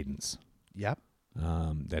unusual cadence. Yep.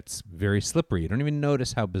 That's very slippery. You don't even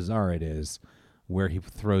notice how bizarre it is where he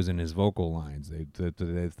throws in his vocal lines.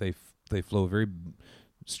 They flow very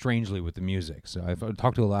strangely with the music. So I've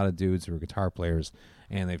talked to a lot of dudes who are guitar players,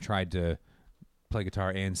 and they've tried to play guitar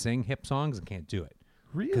and sing hip songs and can't do it.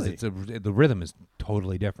 Really? Because the rhythm is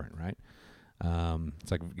totally different, right?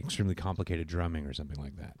 It's like extremely complicated drumming or something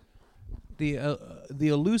like that. The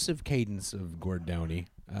elusive cadence of Gord Downie,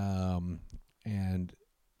 and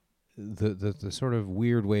the sort of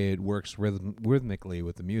weird way it works rhythmically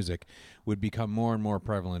with the music would become more and more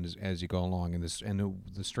prevalent as you go along. And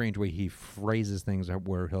the strange way he phrases things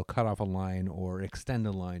where he'll cut off a line or extend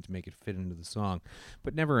a line to make it fit into the song,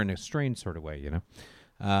 but never in a strange sort of way, you know.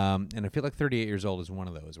 And I feel like 38 Years Old is one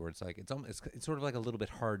of those where it's like it's sort of like a little bit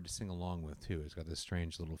hard to sing along with too. It's got this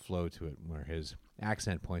strange little flow to it where his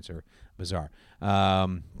accent points are bizarre.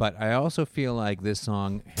 But I also feel like this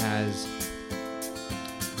song has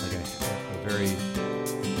like a very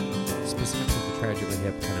specific to the Tragically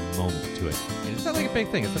Hip kind of moment to it. And it's not like a big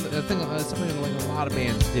thing. It's something like a lot of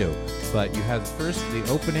bands do. But you have first the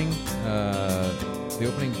opening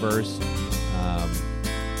verse.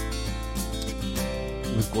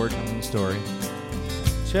 With Gord telling the story.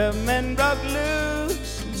 12 men broke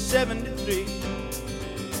loose in 73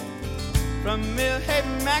 from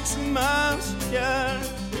Millhaven Maximum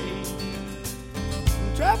Security.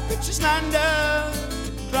 12 pictures lined up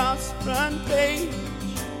across the front page.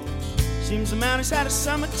 Seems the mountains had a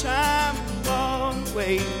summertime long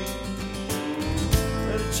away.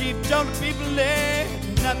 But the chief told the people they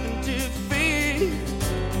had nothing to fear.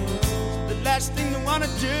 So the last thing they want to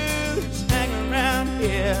do is hang around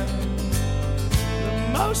here. The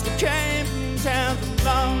most that came from towns with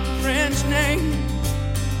long French names,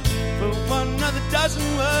 but one of the dozen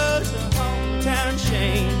was a hometown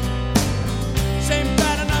chain. Same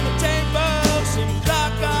pattern on the table, same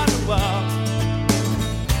clock on the wall.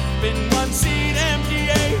 Been one seat empty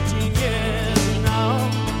 18 years and all.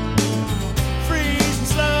 Freezing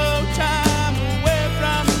slow time away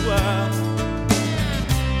from the world.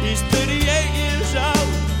 He's 38 years old,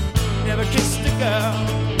 never kissed a girl.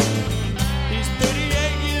 He's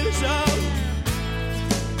 38 years old,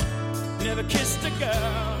 never kissed a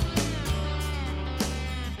girl.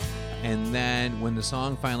 And then when the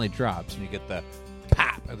song finally drops and you get the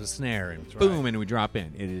pop of the snare and boom, and we drop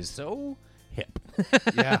in, it is so hip.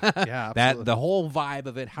 Yeah, absolutely. That the whole vibe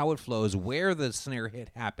of it, how it flows, where the snare hit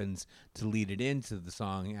happens to lead it into the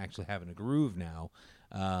song actually having a groove now.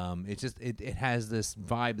 It has this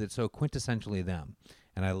vibe that's so quintessentially them,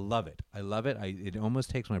 and I love it. It almost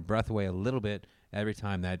takes my breath away a little bit every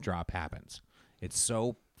time that drop happens. It's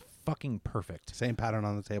so fucking perfect. Same pattern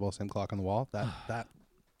on the table, same clock on the wall. That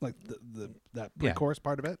like that pre-chorus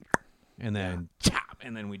part of it. And then chop,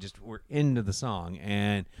 and then we're into the song,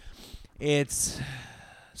 and it's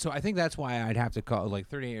so I think that's why I'd have to call like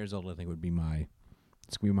 38 Years Old. I think would be my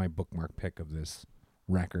bookmark pick of this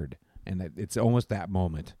record, and it's almost that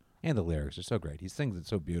moment. And the lyrics are so great. He sings it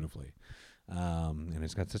so beautifully, and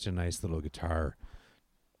it's got such a nice little guitar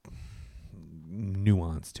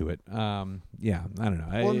nuance to it. Yeah, I don't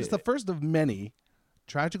know. Well, it's the first of many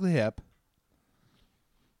Tragically Hip,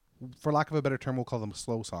 for lack of a better term, we'll call them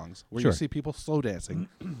slow songs, where you see people slow dancing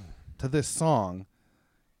to this song,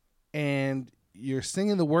 and you're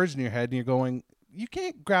singing the words in your head, and you're going, you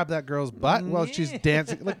can't grab that girl's butt while she's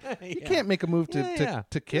dancing. Like, you can't make a move to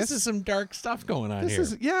kiss. This is some dark stuff going on here.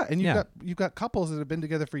 And you've got couples that have been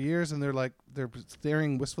together for years, and they're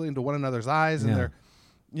staring wistfully into one another's eyes, and they're,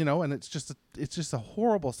 and it's just a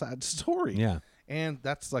horrible, sad story. Yeah. And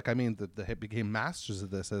that's like, I mean, the hip became masters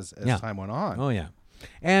of this as time went on. Oh yeah.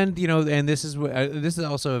 And and this is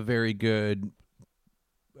also a very good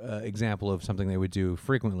example of something they would do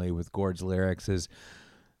frequently with Gord's lyrics, is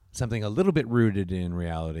something a little bit rooted in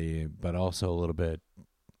reality, but also a little bit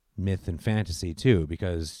myth and fantasy too.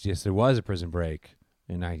 Because yes, there was a prison break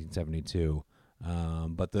in 1972,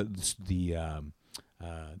 but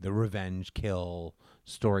the revenge kill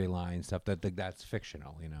storyline stuff that's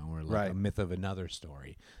fictional, or like a myth of another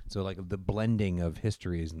story. So like the blending of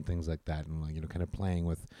histories and things like that, and like kind of playing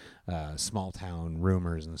with small town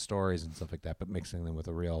rumors and stories and stuff like that, but mixing them with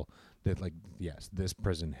a real that like yes, this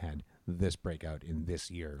prison had this breakout in this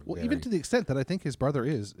year. Well, even to the extent that I think his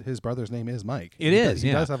brother's name is Mike. It He is,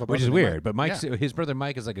 does have a which brother is named weird. Mike. But Mike's Yeah. his brother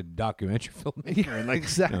Mike is like a documentary filmmaker, and like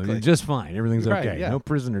exactly. just fine. Everything's Right, okay. yeah. No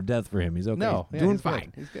prison or death for him. He's okay. No, He's yeah, doing he's good.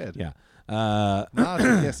 fine. He's good. Yeah.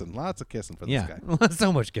 Lots of kissing for this Yeah, guy.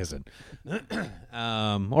 so much kissing,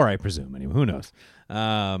 or I presume anyway. Who knows?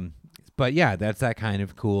 But yeah, that's that kind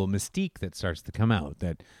of cool mystique that starts to come out.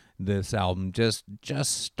 That this album just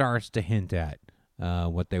starts to hint at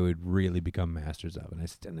what they would really become masters of,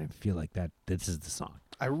 and I feel like that this is the song.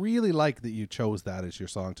 I really like that you chose that as your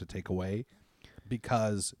song to take away,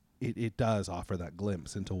 because it does offer that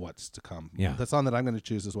glimpse into what's to come. Yeah. The song that I'm going to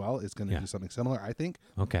choose as well is going to Yeah. do something similar, I think,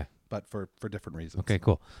 Okay. but for different reasons. Okay.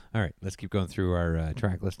 Cool. All right. Let's keep going through our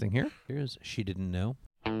track listing here. Here's "She Didn't Know."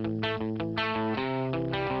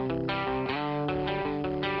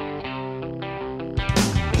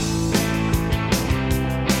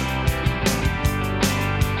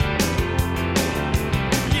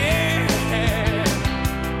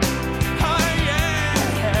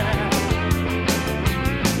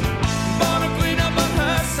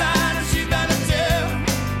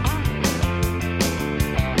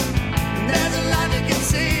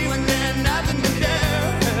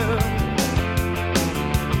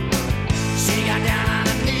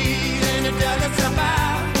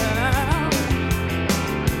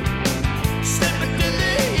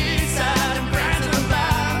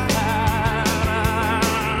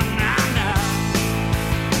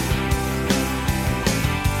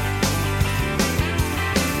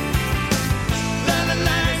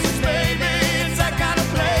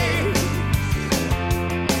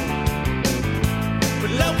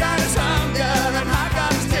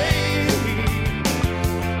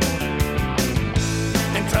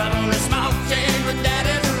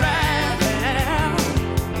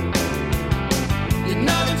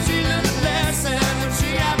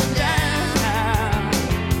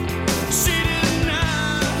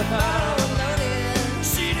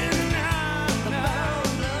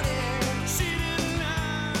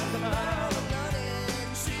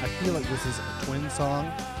 I feel like this is a twin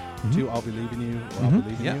song to "I'll Be Leaving You" or "I'll Be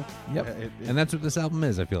Leaving You." Yep. And that's what this album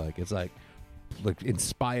is. I feel like it's like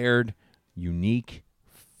inspired, unique,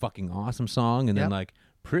 fucking awesome song, and then Yep. like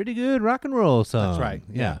pretty good rock and roll song. That's right.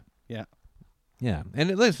 Yeah. Yeah. Yeah.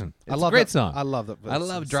 And listen, it's I love a great that. song. I love that. I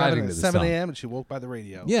love driving to this 7 song. a.m. and she woke by the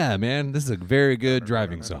radio. Yeah, man. This is a very good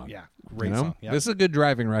driving song. Yeah. Great You know? song. Yeah. This is a good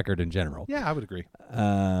driving record in general. Yeah, I would agree.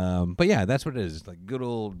 But yeah, that's what it is. Like good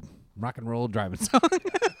old rock and roll driving song.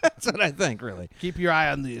 That's what I think, really. Keep your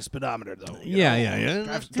eye on the speedometer, though.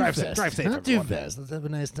 Yeah. Drive safe, Not too everyone. fast. Let's have a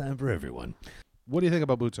nice time for everyone. What do you think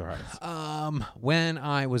about Boots Are Hearts? When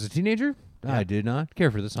I was a teenager, I did not care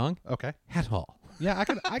for the song Okay. at all. Yeah, I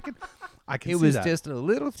can It see was that. just a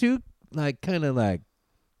little too kind of like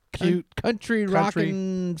Cute. country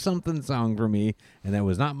rockin' something song for me, and that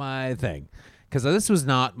was not my thing. Because this was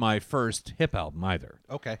not my first hip album either.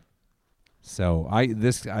 Okay. So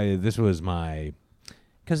this was my.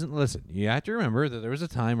 Because listen, you have to remember that there was a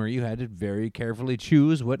time where you had to very carefully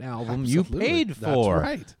choose what album Absolutely. you paid That's for.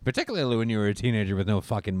 right. Particularly when you were a teenager with no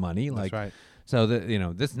fucking money. That's right. So that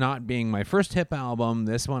this not being my first hip album,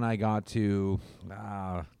 this one I got to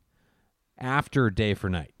after Day for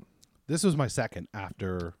Night. This was my second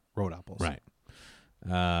after Road Apples. Right.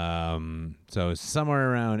 So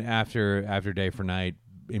somewhere around after Day for Night,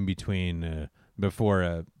 in between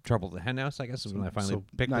before Trouble at the Hen House, I guess is when I finally so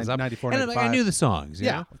picked this up. 94, and I 95. knew the songs. You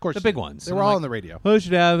Yeah, know? of course. the big ones. They And were I'm all like, on the radio. I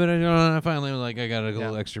should have it. And I finally was like, I got a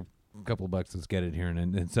little Yeah. extra couple bucks. Let's get it here.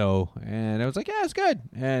 And so I was like, yeah, it's good.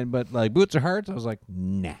 But like Boots Are Hearts, I was like,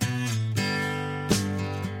 nah.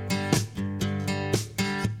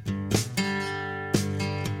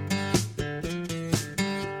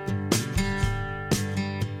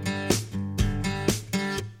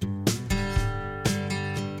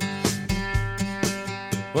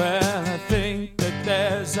 Well, I think that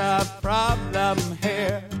there's a problem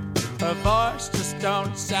here. Her voice just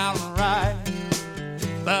don't sound right.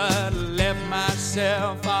 But I left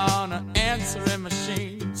myself on an answering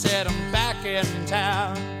machine. Said I'm back in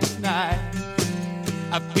town tonight.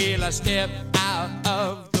 I feel I step out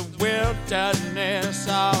of the wilderness,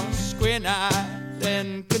 all squint-eyed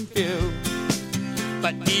and confused.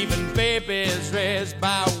 But even babies raised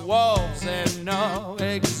by wolves, they know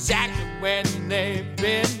exactly when they've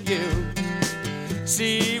been used.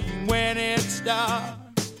 See, when it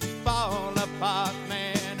starts to fall apart,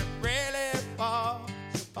 man, it really falls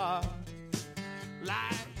apart.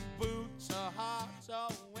 Like boots or hearts, or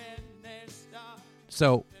when they start.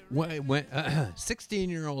 So when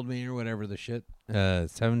 16-year-old me or whatever the shit,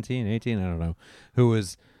 17, 18, I don't know, who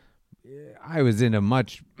was I was into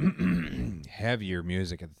much heavier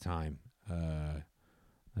music at the time. I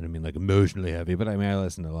don't mean like emotionally heavy, but I mean I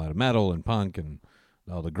listened to a lot of metal and punk and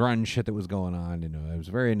all the grunge shit that was going on. You know, I was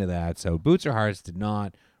very into that. So Boots or Hearts did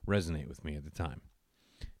not resonate with me at the time,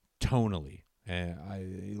 tonally. And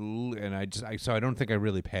so I don't think I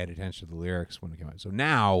really paid attention to the lyrics when it came out. So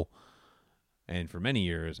now, and for many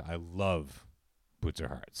years, I love Boots or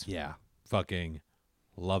Hearts. Yeah. Fucking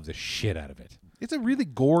love the shit out of it. It's a really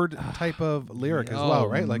gourd type of lyric as well,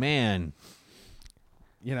 right? Like, man.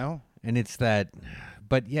 you know? And it's that,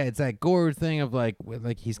 but yeah, it's that gore thing of like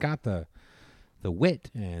he's got the wit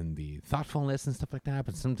and the thoughtfulness and stuff like that,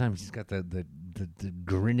 but sometimes he's got the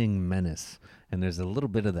grinning menace, and there's a little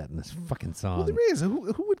bit of that in this fucking song. Well, there is.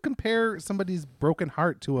 Who would compare somebody's broken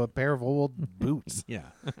heart to a pair of old boots? Yeah.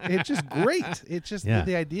 It's just great. It's just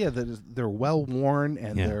the idea that they're well worn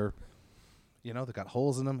and they're, you know, they got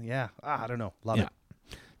holes in them. Yeah. I don't know. Love it.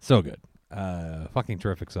 So good. Fucking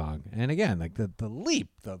terrific song. And again, like the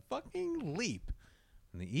fucking leap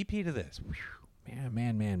from the EP to this. Whew,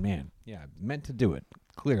 man. Yeah, meant to do it,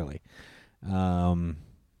 clearly.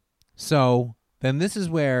 So then this is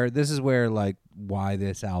where like why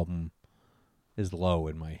this album is low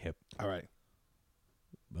in my hip. All right.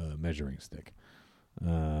 Measuring stick.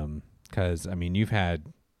 Because, I mean, you've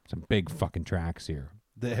had some big fucking tracks here.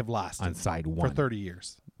 That have lasted on side one. For 30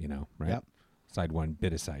 years. You know, right? Yep. Side one,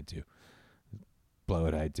 bit of side two. Blow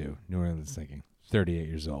It I Do. New Orleans Thinking. 38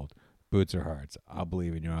 years old. Boots or Hearts. I'll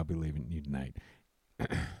Believe in You. I'll Believe in You Tonight.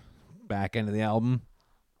 Back end of the album.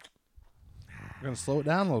 We're going to slow it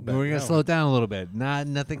down a little bit. We're going to slow it down a little bit.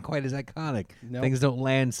 Nothing quite as iconic. Nope. Things don't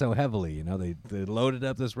land so heavily. You know, they loaded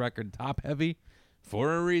up this record top heavy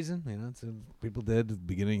for a reason. You know, it's people did at the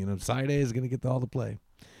beginning. You know, side A is going to get all the play.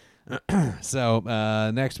 So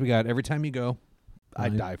next we got Every Time You Go. I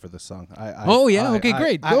die for this song. Okay,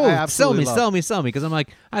 great. Go sell me, because I'm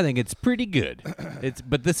like, I think it's pretty good.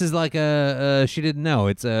 But this is like a she didn't know.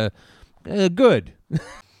 It's a good.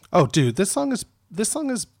 Oh, dude, this song is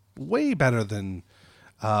way better than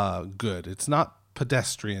good. It's not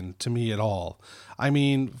pedestrian to me at all. I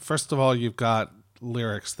mean, first of all, you've got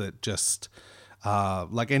lyrics that just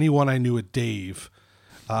like Anyone I Knew at Dave.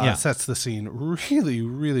 Sets the scene really,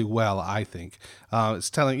 really well, I think. It's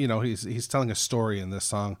telling, you know, he's telling a story in this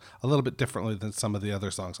song a little bit differently than some of the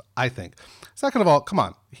other songs, I think. Second of all, come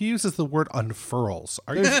on, he uses the word unfurls.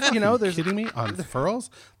 Are you, kidding me? Unfurls?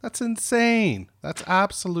 That's insane. That's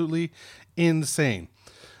absolutely insane.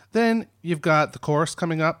 Then you've got the chorus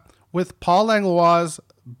coming up with Paul Langlois'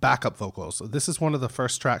 backup vocals. This is one of the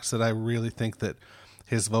first tracks that I really think that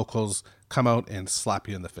his vocals come out and slap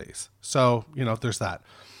you in the face. So, you know, there's that.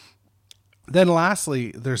 Then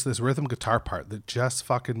lastly, there's this rhythm guitar part that just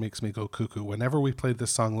fucking makes me go cuckoo. Whenever we played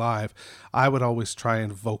this song live, I would always try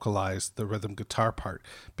and vocalize the rhythm guitar part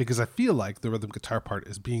because I feel like the rhythm guitar part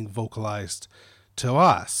is being vocalized to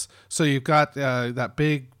us. So you've got that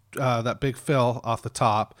big fill off the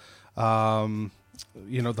top.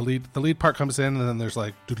 You know, the lead part comes in, and then there's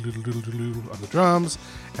like doodle-doodle-doodle on the drums,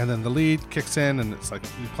 and then the lead kicks in, and it's like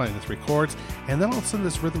you're playing the three chords, and then all of a sudden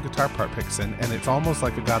this rhythm guitar part picks in, and it's almost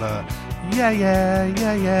like it got a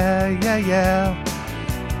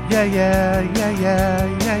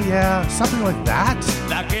something like that.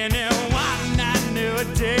 Like anyone I knew a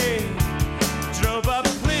day, drove up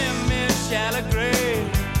Plymouth Shallow Gray,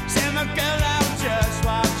 sent the girl out just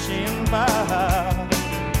watching by.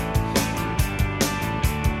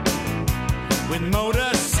 With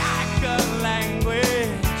motorcycle language,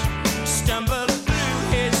 stumbled through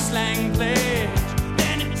his slang pledge,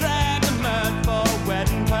 then he dragged the mud for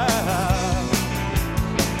wedding pie.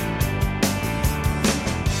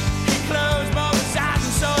 He closed both his eyes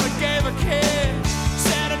and sort of gave a kiss,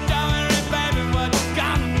 said, "Don't worry, baby, what you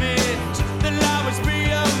gonna miss? The love was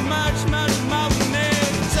real, much, much more than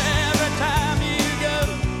this. Every time you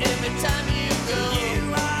go,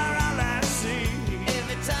 you are all I see.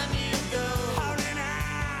 Every time you go.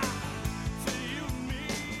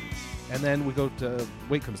 And then we go to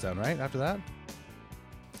Weight Comes Down, right? After that?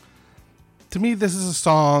 To me, this is a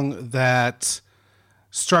song that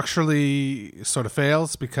structurally sort of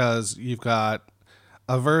fails because you've got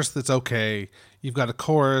a verse that's okay. You've got a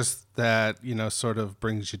chorus that, you know, sort of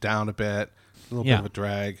brings you down a bit, a little bit of a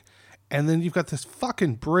drag. And then you've got this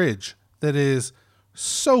fucking bridge that is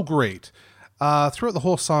so great. Throughout the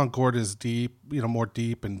whole song, Gord is deep, you know, more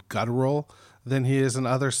deep and guttural than he is in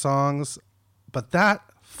other songs. But that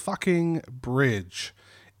fucking bridge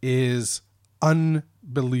is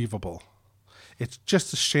unbelievable. It's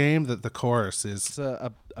just a shame that the chorus is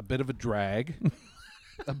a bit of a drag.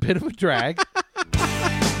 A bit of a drag.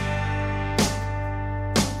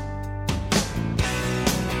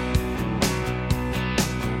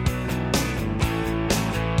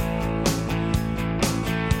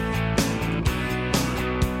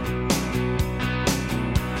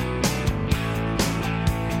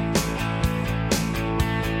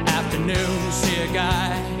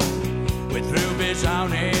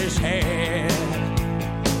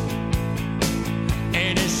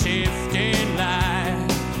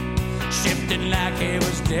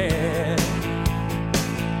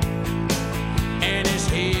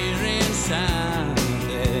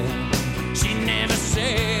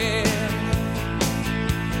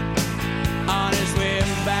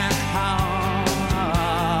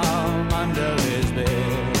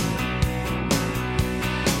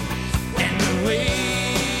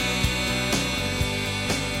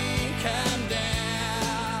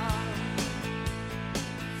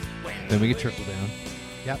 then we get Trickle Down.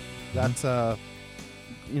 Yep. That's a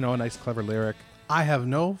nice, clever lyric. I have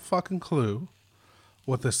no fucking clue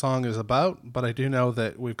what this song is about, but I do know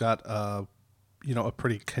that we've got a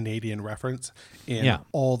pretty Canadian reference in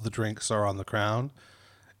All the Drinks Are on the Crown.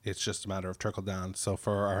 It's just a matter of trickle down. So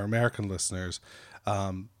for our American listeners,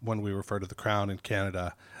 when we refer to the Crown in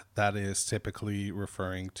Canada, that is typically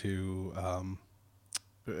referring to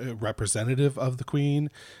a representative of the Queen.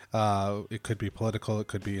 It could be political, it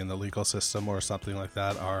could be in the legal system or something like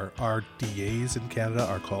that. Our DAs in Canada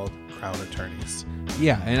are called Crown Attorneys.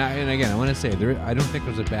 Yeah, and again, I want to say I don't think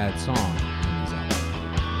there's a bad song on this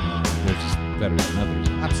album. They're just better than others.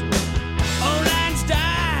 Absolutely. Old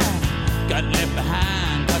Einstein got left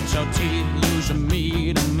behind. Cut your teeth, lose your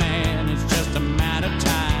meat, a man. It's just a matter of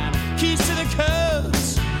time. Keys to the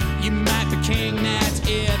coast. You might be king. That's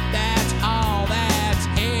it. That's all. That's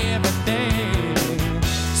everything.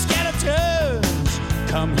 Skeletons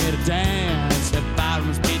come here to dance. The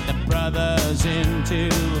bottoms beat the brothers into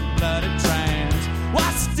a bloody trance.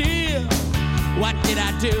 Why still? What did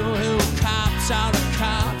I do? Who cops? All the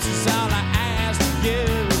cops is all I ask you.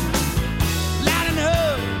 Lining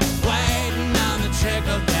up, waiting on the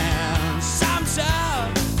trickle down. Some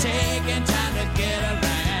taking time to get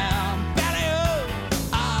around. Belly up,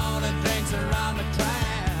 all the drinks are on the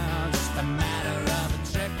ground. Just a matter of a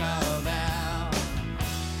trickle down.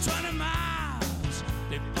 20 miles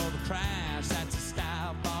before the crash. That's a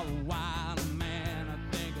style for a wild man.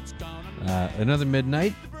 I think it's gonna Another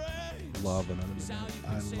Midnight. Love Another Midnight.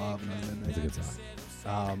 I love Another Midnight. That's a good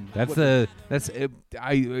song. That's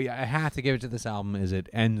I have to give it to this album. Is it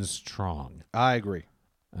ends strong? I agree.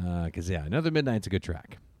 Because Another Midnight's a good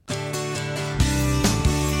track.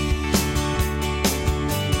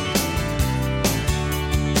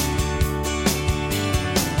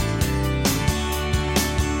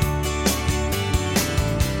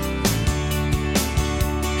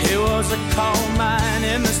 It was a coal mine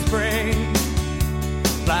in the spring,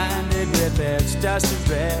 blinded with its dusty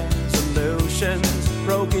resolutions.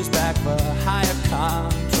 Broke his back for higher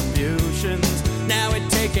contributions. Now he'd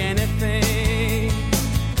take anything.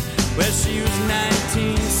 Well, she was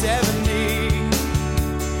 1970,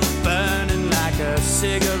 burning like a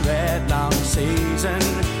cigarette, long season.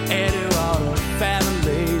 Into all the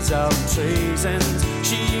families of treasons.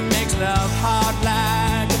 She makes love hard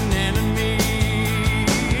like an enemy.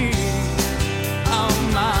 Oh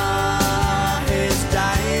my, he's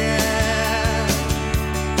dying.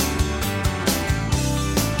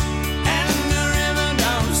 And the river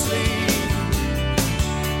don't sleep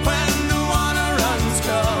when the water runs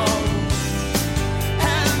cold.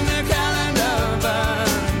 And the calendar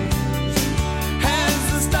burns as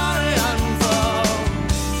the story unfolds.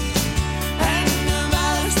 And the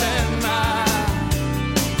valley stands high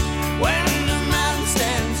when the mountain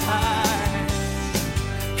stands high.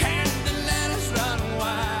 Can't the letters run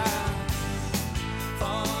wild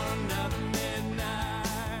for another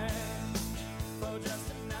midnight? For just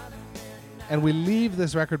another midnight. And we leave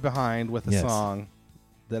this record behind with a Yes. song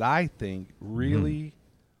that I think really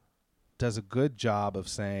does a good job of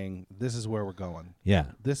saying this is where we're going. Yeah.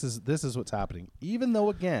 This is what's happening. Even though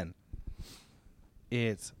again,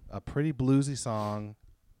 it's a pretty bluesy song.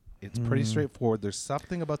 It's pretty straightforward. There's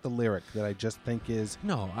something about the lyric that I just think is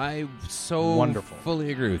No, I so Wonderful.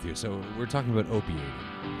 fully agree with you. So we're talking about Opiated.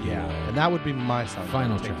 and that would be my song. that I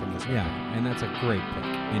Final would take track. from this record. Yeah, and that's a great pick.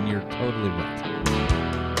 And you're totally right.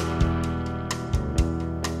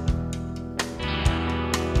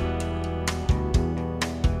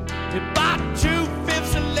 He bought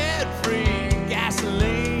 2/5 of lead-free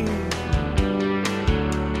gasoline.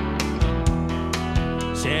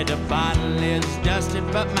 Said the bottle is dusty,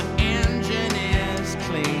 but my engine is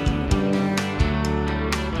clean.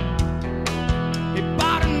 He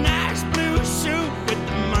bought a nice blue suit with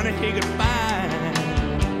the money he could find.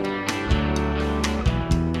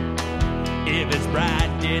 If his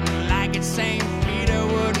bride didn't like it, St. Peter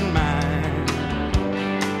wouldn't mind.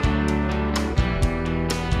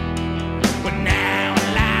 But now I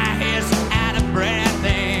lie here so out of breath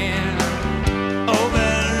and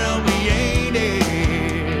over-opiated.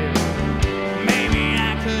 Maybe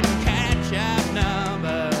I couldn't catch up now,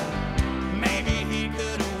 but maybe he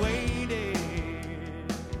could have waited.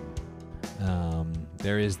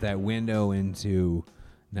 There is that window into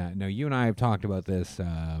now. You and I have talked about this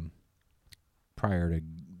prior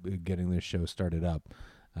to getting this show started up.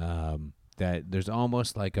 That there's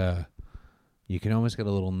almost like you can almost get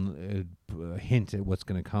a little hint at what's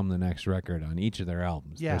going to come the next record on each of their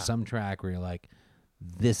albums. Yeah. There's some track where you're like,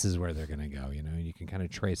 this is where they're going to go, and you can kind of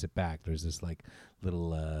trace it back. There's this like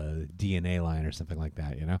little DNA line or something like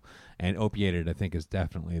that, And Opiated, I think, is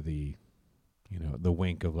definitely You know, the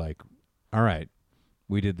wink of like, all right,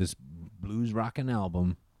 we did this blues rockin'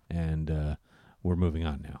 album, and we're moving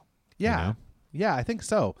on now. Yeah, You know? yeah, I think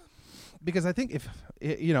so. Because I think if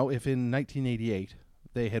if in 1988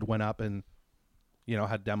 they had went up and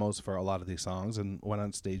had demos for a lot of these songs and went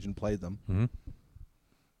on stage and played them, Mhm.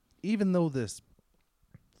 even though this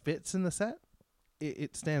fits in the set,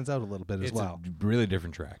 it stands out a little bit as It's well. a really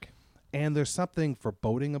different track. And there's something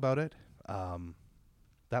foreboding about it.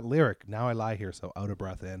 That lyric, "Now I lie here so out of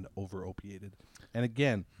breath and over opiated." And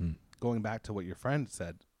again, going back to what your friend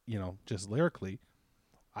said, just lyrically,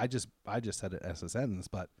 I just said it as a sentence,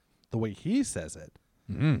 but the way he says it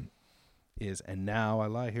is, "And now I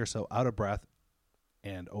lie here so out of breath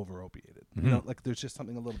and over opiated." Like there's just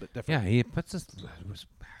something a little bit different. Yeah, he puts this.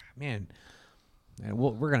 Man, and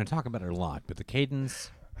we're going to talk about it a lot, but the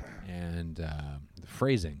cadence and the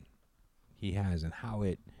phrasing he has and how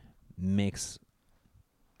it makes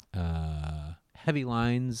heavy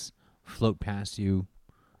lines float past you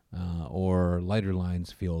or lighter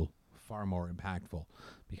lines feel far more impactful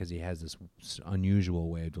because he has this unusual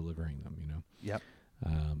way of delivering them, Yep.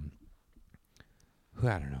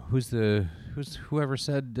 I don't know. Whoever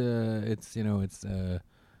said it's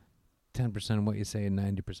 10% what you say and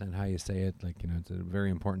 90% how you say it. Like, it's a very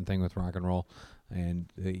important thing with rock and roll.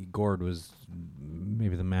 And Gord was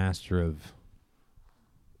maybe the master of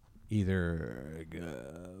either,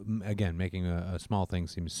 again, making a small thing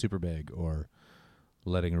seem super big or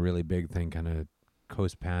letting a really big thing kind of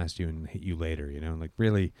coast past you and hit you later, like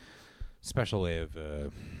really special way of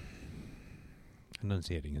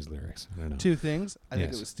enunciating his lyrics. I don't know. Two things. I think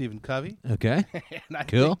Yes. it was Stephen Covey. Okay. And I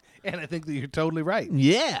Cool. I think that you're totally right.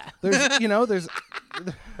 Yeah. There's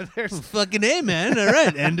there's Fucking A, man. All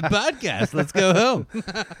right. End the podcast. Let's go home.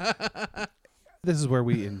 this is where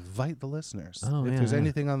we invite the listeners. Oh, if yeah, there's yeah.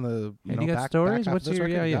 anything on the You got back stories? half What's of this your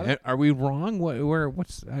record, you got it? Are we wrong?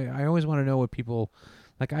 What's I always want to know what people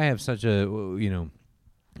like. I have such a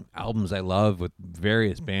albums I love with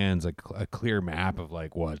various bands, like a clear map of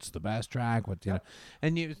like what's the best track,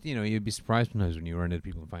 and you'd be surprised sometimes when you run into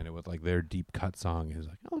people and find out what like their deep cut song is.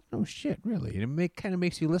 Like, oh no shit, really? And it kind of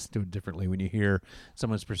makes you listen to it differently when you hear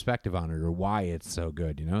someone's perspective on it or why it's so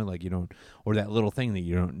good. Like you don't, or that little thing that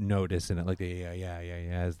you don't notice in it, like the yeah,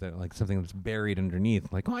 is that like something that's buried underneath.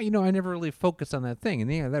 Like, oh, I never really focused on that thing,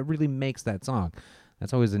 and that really makes that song.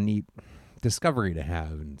 That's always a neat discovery to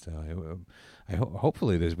have, and so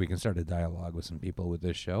hopefully we can start a dialogue with some people with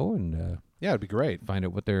this show, and Yeah, it'd be great. find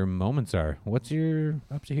out what their moments are. What's your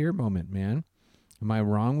up to here moment, man? Am I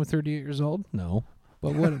wrong with 38 years old? No,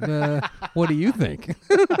 but what do you think?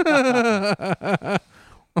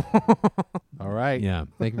 All right. Yeah,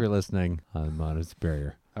 thank you for listening on Modern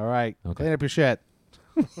Superior. All right. Okay. Clean up your shit.